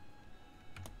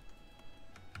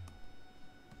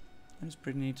 That is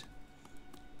pretty neat.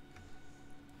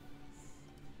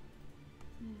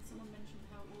 Someone mentioned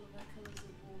how all of our colours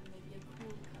are warm, maybe a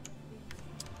cool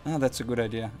colour. Ah, that's a good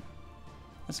idea.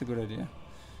 That's a good idea.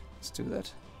 Let's do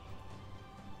that.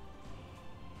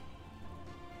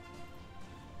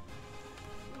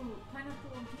 Ooh,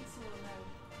 pineapple on pizza or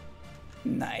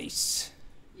no? Nice.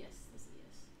 Yes, that's a yes.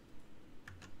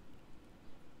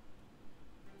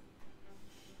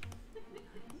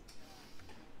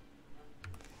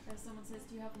 Someone says,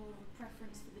 do you have more of a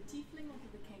preference for the Tiefling or for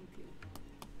the Kenku?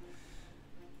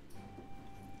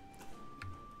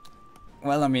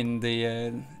 Well, I mean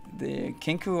the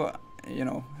Kenku, you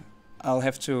know, I'll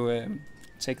have to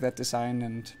take that design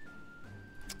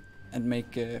and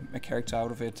make a character out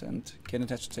of it, and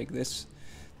Kenneth has to take this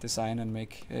design and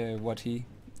make what he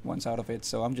wants out of it.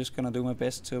 So I'm just gonna do my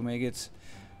best to make it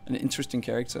an interesting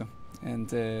character, and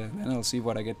then I'll see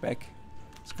what I get back.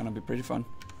 It's gonna be pretty fun.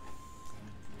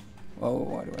 Oh,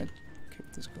 why do I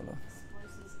keep this color?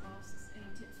 Splices asks, any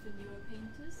tips for newer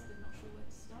painters? They're not sure where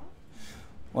to start.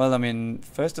 Well, I mean,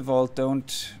 first of all,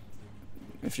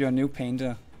 if you're a new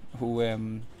painter who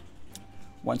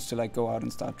wants to like go out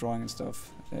and start drawing and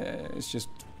stuff, it's just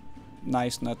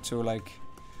nice not to like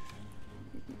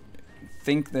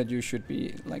think that you should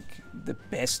be like the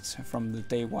best from the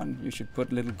day one. You should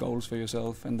put little goals for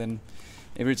yourself, and then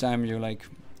every time you like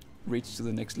reach to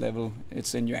the next level,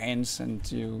 it's in your hands,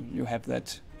 and you have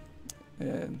that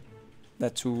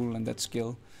that tool and that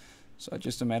skill. So it's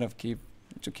just a matter of keep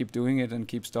doing it and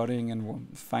keep studying and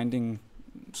finding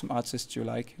some artists you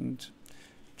like and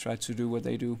try to do what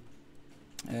they do.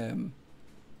 It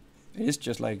is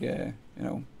just like you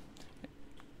know,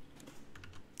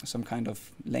 some kind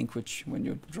of language when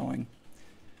you're drawing.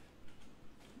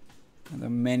 And there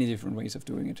are many different ways of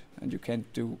doing it, and you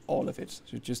can't do all of it.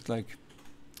 So just like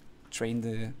train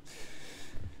the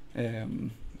the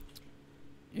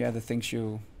things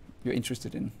you're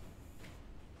interested in.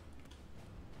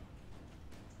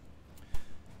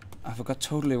 I forgot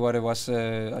totally what it was.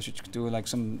 I should do like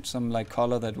some like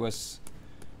color that was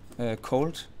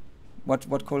cold.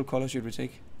 What cold color should we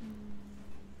take?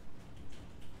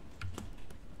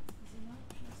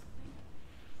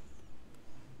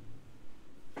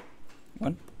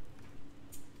 One.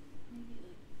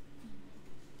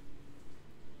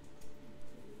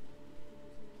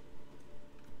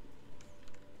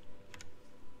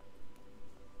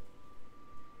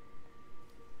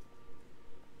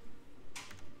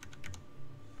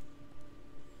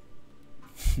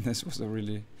 This was a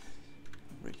really,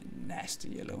 really nasty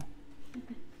yellow.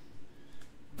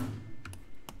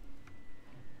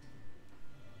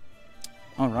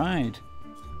 All right.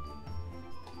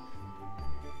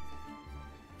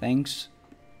 Thanks,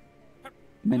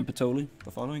 Men Patoli, for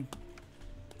following.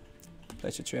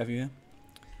 Pleasure to have you here.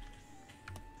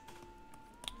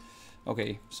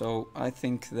 Okay, so I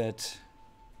think that.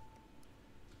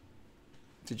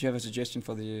 Did you have a suggestion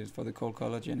for the cold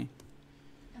color, Jenny?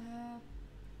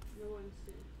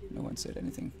 No one said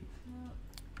anything.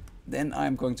 Then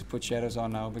I'm going to put shadows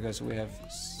on now because we have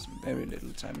very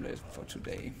little time left for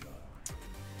today.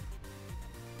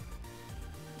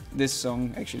 This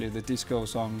song, actually the disco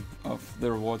song of the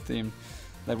reward theme,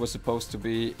 that was supposed to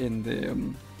be in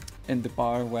the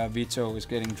bar where Vito is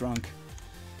getting drunk,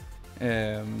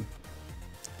 and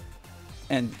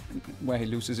where he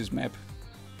loses his map.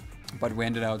 But we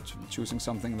ended up choosing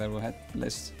something that had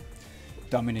less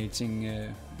dominating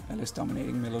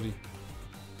melody.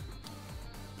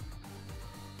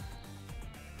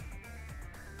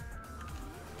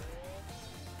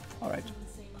 All right.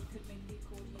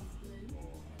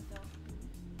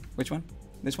 Which one?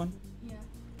 This one? Yeah,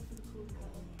 for the cool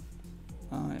color.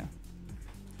 Oh yeah.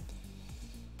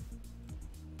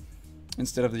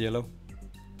 Instead of the yellow.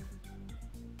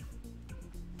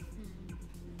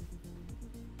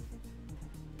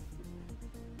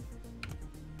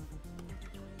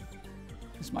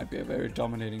 This might be a very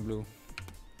dominating blue.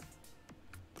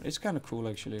 But it's kind of cool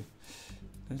actually.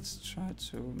 Let's try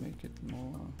to make it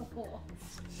more.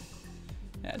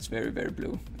 Yeah, it's very, very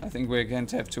blue. I think we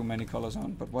can't have too many colors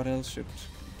on, but what else should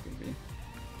it be?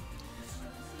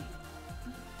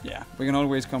 Yeah, we can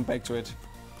always come back to it.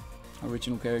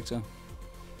 Original character.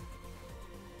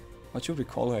 What should we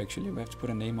call her actually? We have to put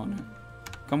a name on her.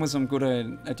 Come with some good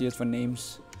ideas for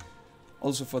names.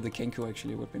 Also for the Kenku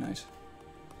actually would be nice.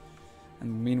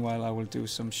 And meanwhile I will do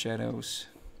some shadows.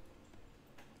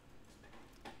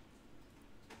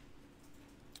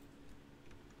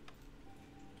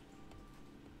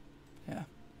 Yeah,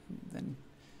 and then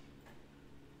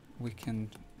we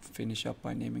can finish up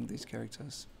by naming these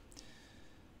characters.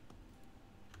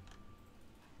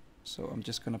 So I'm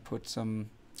just gonna put some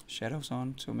shadows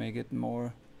on to make it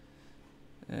more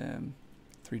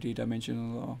 3D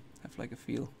dimensional or have like a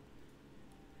feel.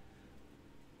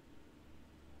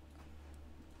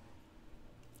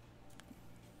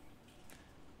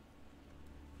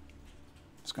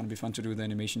 It's gonna be fun to do the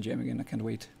animation jam again, I can't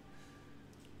wait.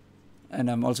 And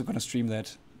I'm also gonna stream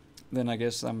that. Then I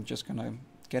guess I'm just gonna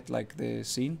get like the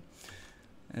scene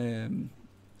and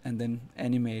then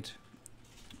animate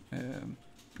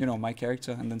you know, my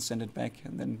character and then send it back,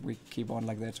 and then we keep on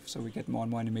like that so we get more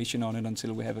and more animation on it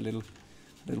until we have a little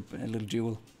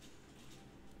duel.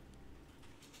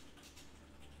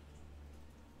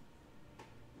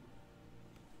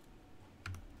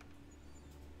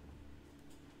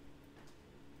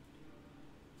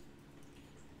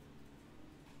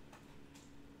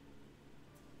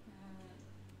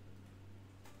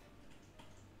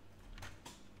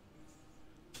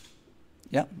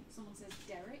 Yeah. Someone says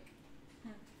Derek.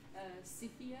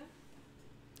 Scythia.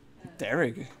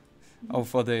 Derek. Oh,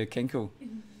 for the Kenku.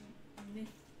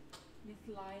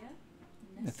 Mythlia.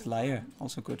 Mythlia,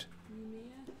 also good.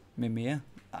 Mimea. Mimea.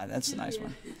 Ah, that's a nice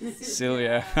one.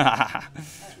 Sylvia. Sylvia.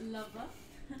 Lover.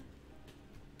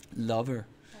 Lover.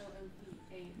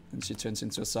 L-O-V-A. And she turns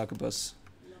into a succubus.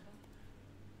 Lover.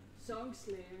 Song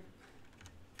Slayer.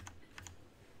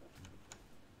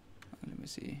 Let me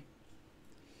see.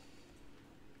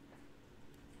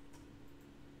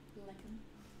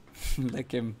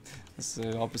 Like him. That's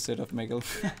the opposite of Mikkel.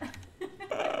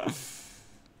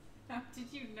 How did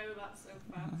you know that so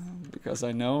fast? Because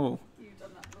I know. You've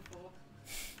done that before.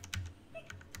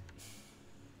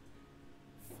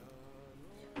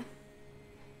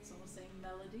 Someone saying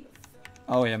Melody.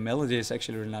 Oh yeah, melody is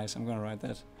actually really nice. I'm gonna write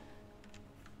that.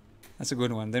 That's a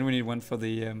good one. Then we need one for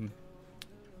the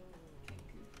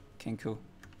Kenku.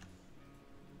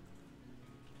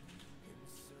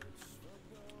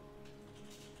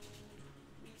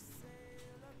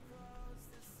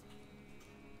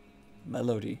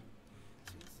 Melody.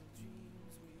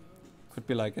 Could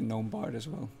be like a gnome bard as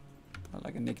well. Or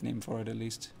like a nickname for it at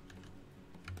least.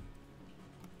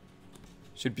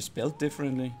 Should be spelled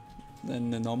differently than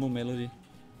the normal melody.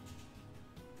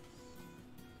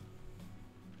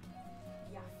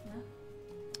 Jaffna.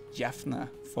 Jaffna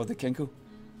for the Kenku. Or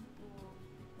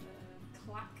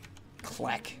Clack.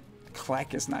 Clack.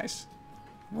 Clack is nice.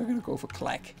 We're gonna go for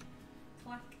Clack.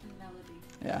 Clack and Melody.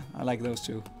 Yeah, I like those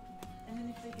two. And then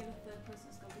if they get a third person,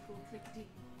 it's got to be called Clickety.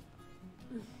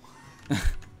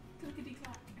 Clickety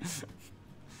Clack.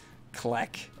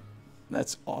 Clack.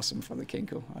 That's awesome for the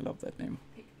Kinko. I love that name.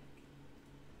 Pick.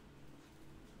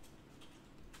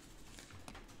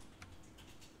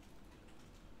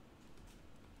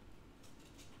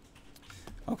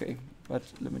 Okay, but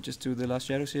let me just do the last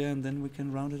shadows here and then we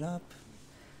can round it up.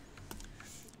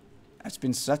 It's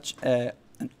been such an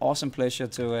awesome pleasure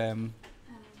to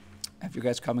have you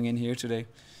guys coming in here today.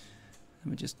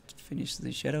 Let me just finish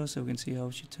the shadows so we can see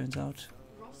how she turns out.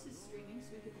 Ross is streaming, so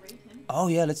we could rate him. Oh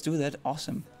yeah, let's do that.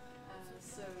 Awesome.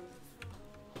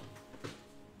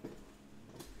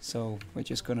 So we're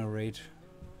just gonna rate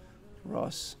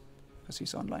Ross because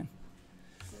he's online.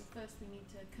 So first we need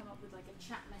to come up with like a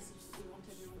chat message that we want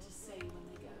everyone to say when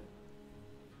they go.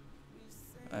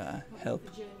 Probably Help.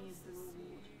 The journey is the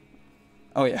reward.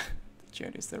 Oh yeah, the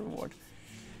journey is the reward.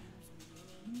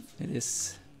 It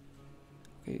is.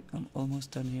 Okay, I'm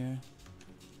almost done here.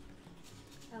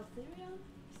 Altherion?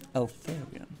 Altherion.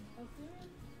 Altherion?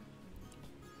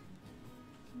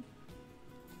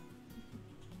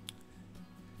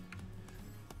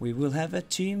 We will have a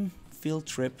team field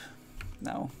trip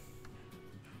now.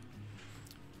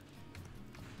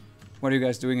 What are you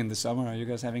guys doing in the summer? Are you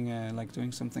guys having like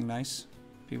doing something nice?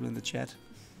 People in the chat.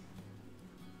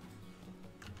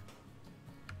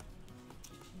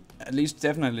 At least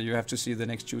definitely you have to see the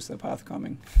next Choose the Path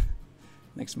coming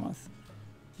next month.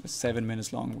 It's 7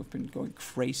 minutes long. We've been going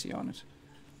crazy on it.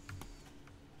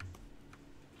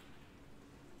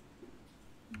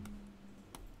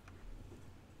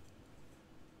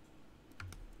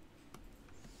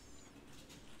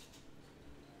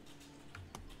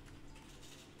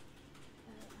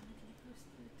 Anna, can you post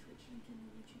the Twitch link in the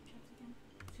YouTube chat again?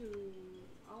 To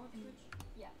our Twitch?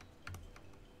 Yeah.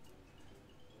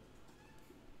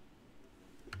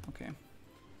 Okay.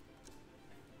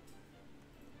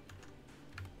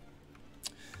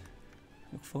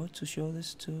 Look forward to show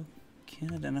this to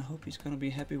Kenneth, and I hope he's gonna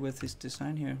be happy with his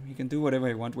design here. He can do whatever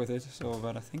he wants with it, so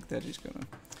but I think that he's gonna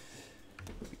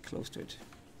be close to it.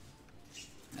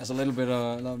 There's a little bit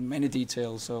of many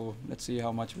details, so let's see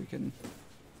how much we can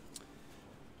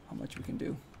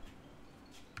do.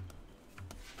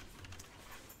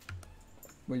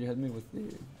 Will you help me with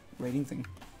the rating thing?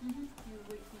 Mm-hmm. You'll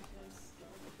wait for me to get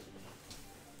ready to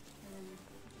and then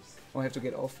just... Oh, I have to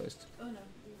get off first. Oh no, you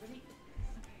ready?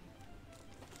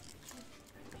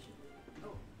 Okay.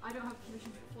 Oh, I don't have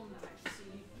permission to perform that actually, so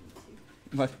you need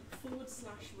to. What?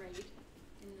 /raid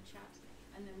in the chat,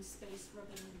 and then space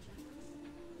rubbing in the chat.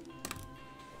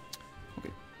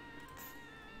 Okay.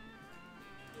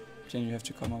 Jen, you have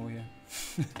to come over here.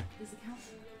 Is the count?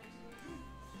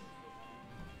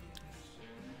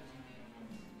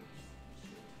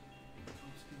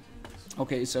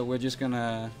 Okay, so we're just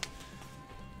gonna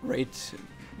rate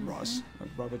Ross,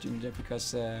 Robert Jr.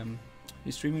 because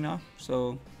he's streaming now,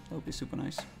 so that would be super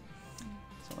nice.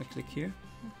 So I click here.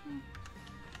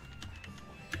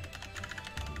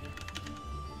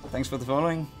 Thanks for the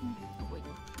following. Oh wait.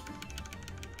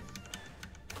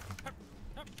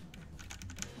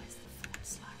 Where's the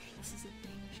 /? This is a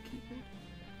Danish keyboard.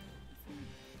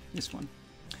 This one.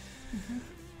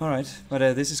 All right,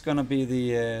 but this is gonna be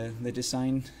the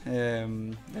design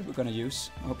that we're gonna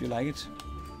use. I hope you like it.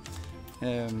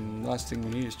 Last thing we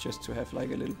need is just to have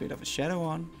like a little bit of a shadow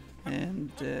on,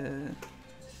 and I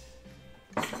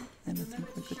think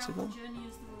we're good to go.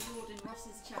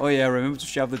 Oh yeah, remember to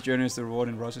shout the journey is the reward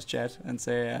in Ross's chat and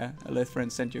say a Leth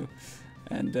friend sent you.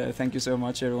 And thank you so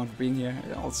much everyone for being here.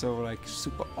 Also like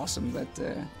super awesome that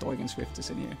Dorgan Swift is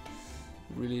in here.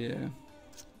 Really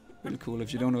really cool.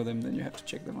 If you don't know them, then you have to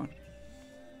check them out.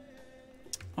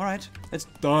 Alright, it's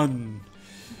done.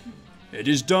 It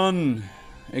is done.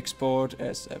 Export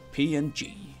as a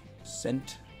PNG.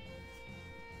 Sent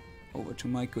over to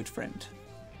my good friend.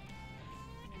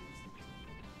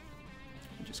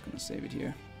 I'm just gonna save it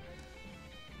here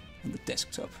on the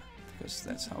desktop because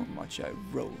that's how much I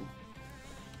roll.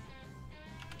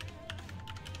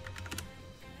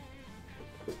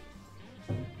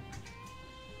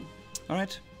 All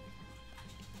right.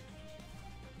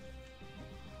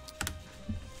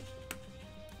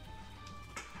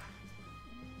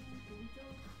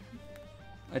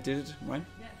 I did it, right?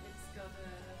 Yeah, it's got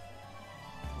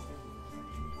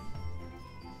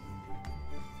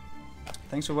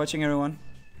Thanks for watching, everyone.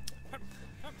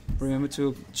 Remember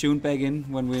to tune back in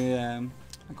when we are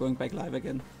going back live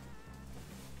again.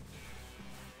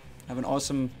 Have an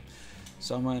awesome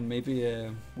summer, and maybe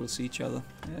we'll see each other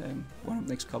one of the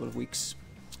next couple of weeks,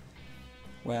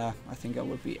 where I think I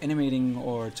will be animating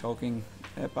or talking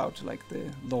about like the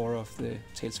lore of the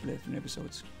Tales of Legend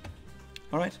episodes.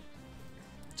 All right,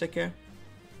 take care.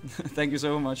 Thank you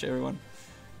so much, everyone.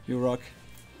 You rock.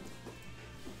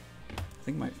 I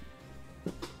think my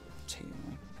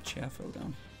chair fell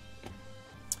down.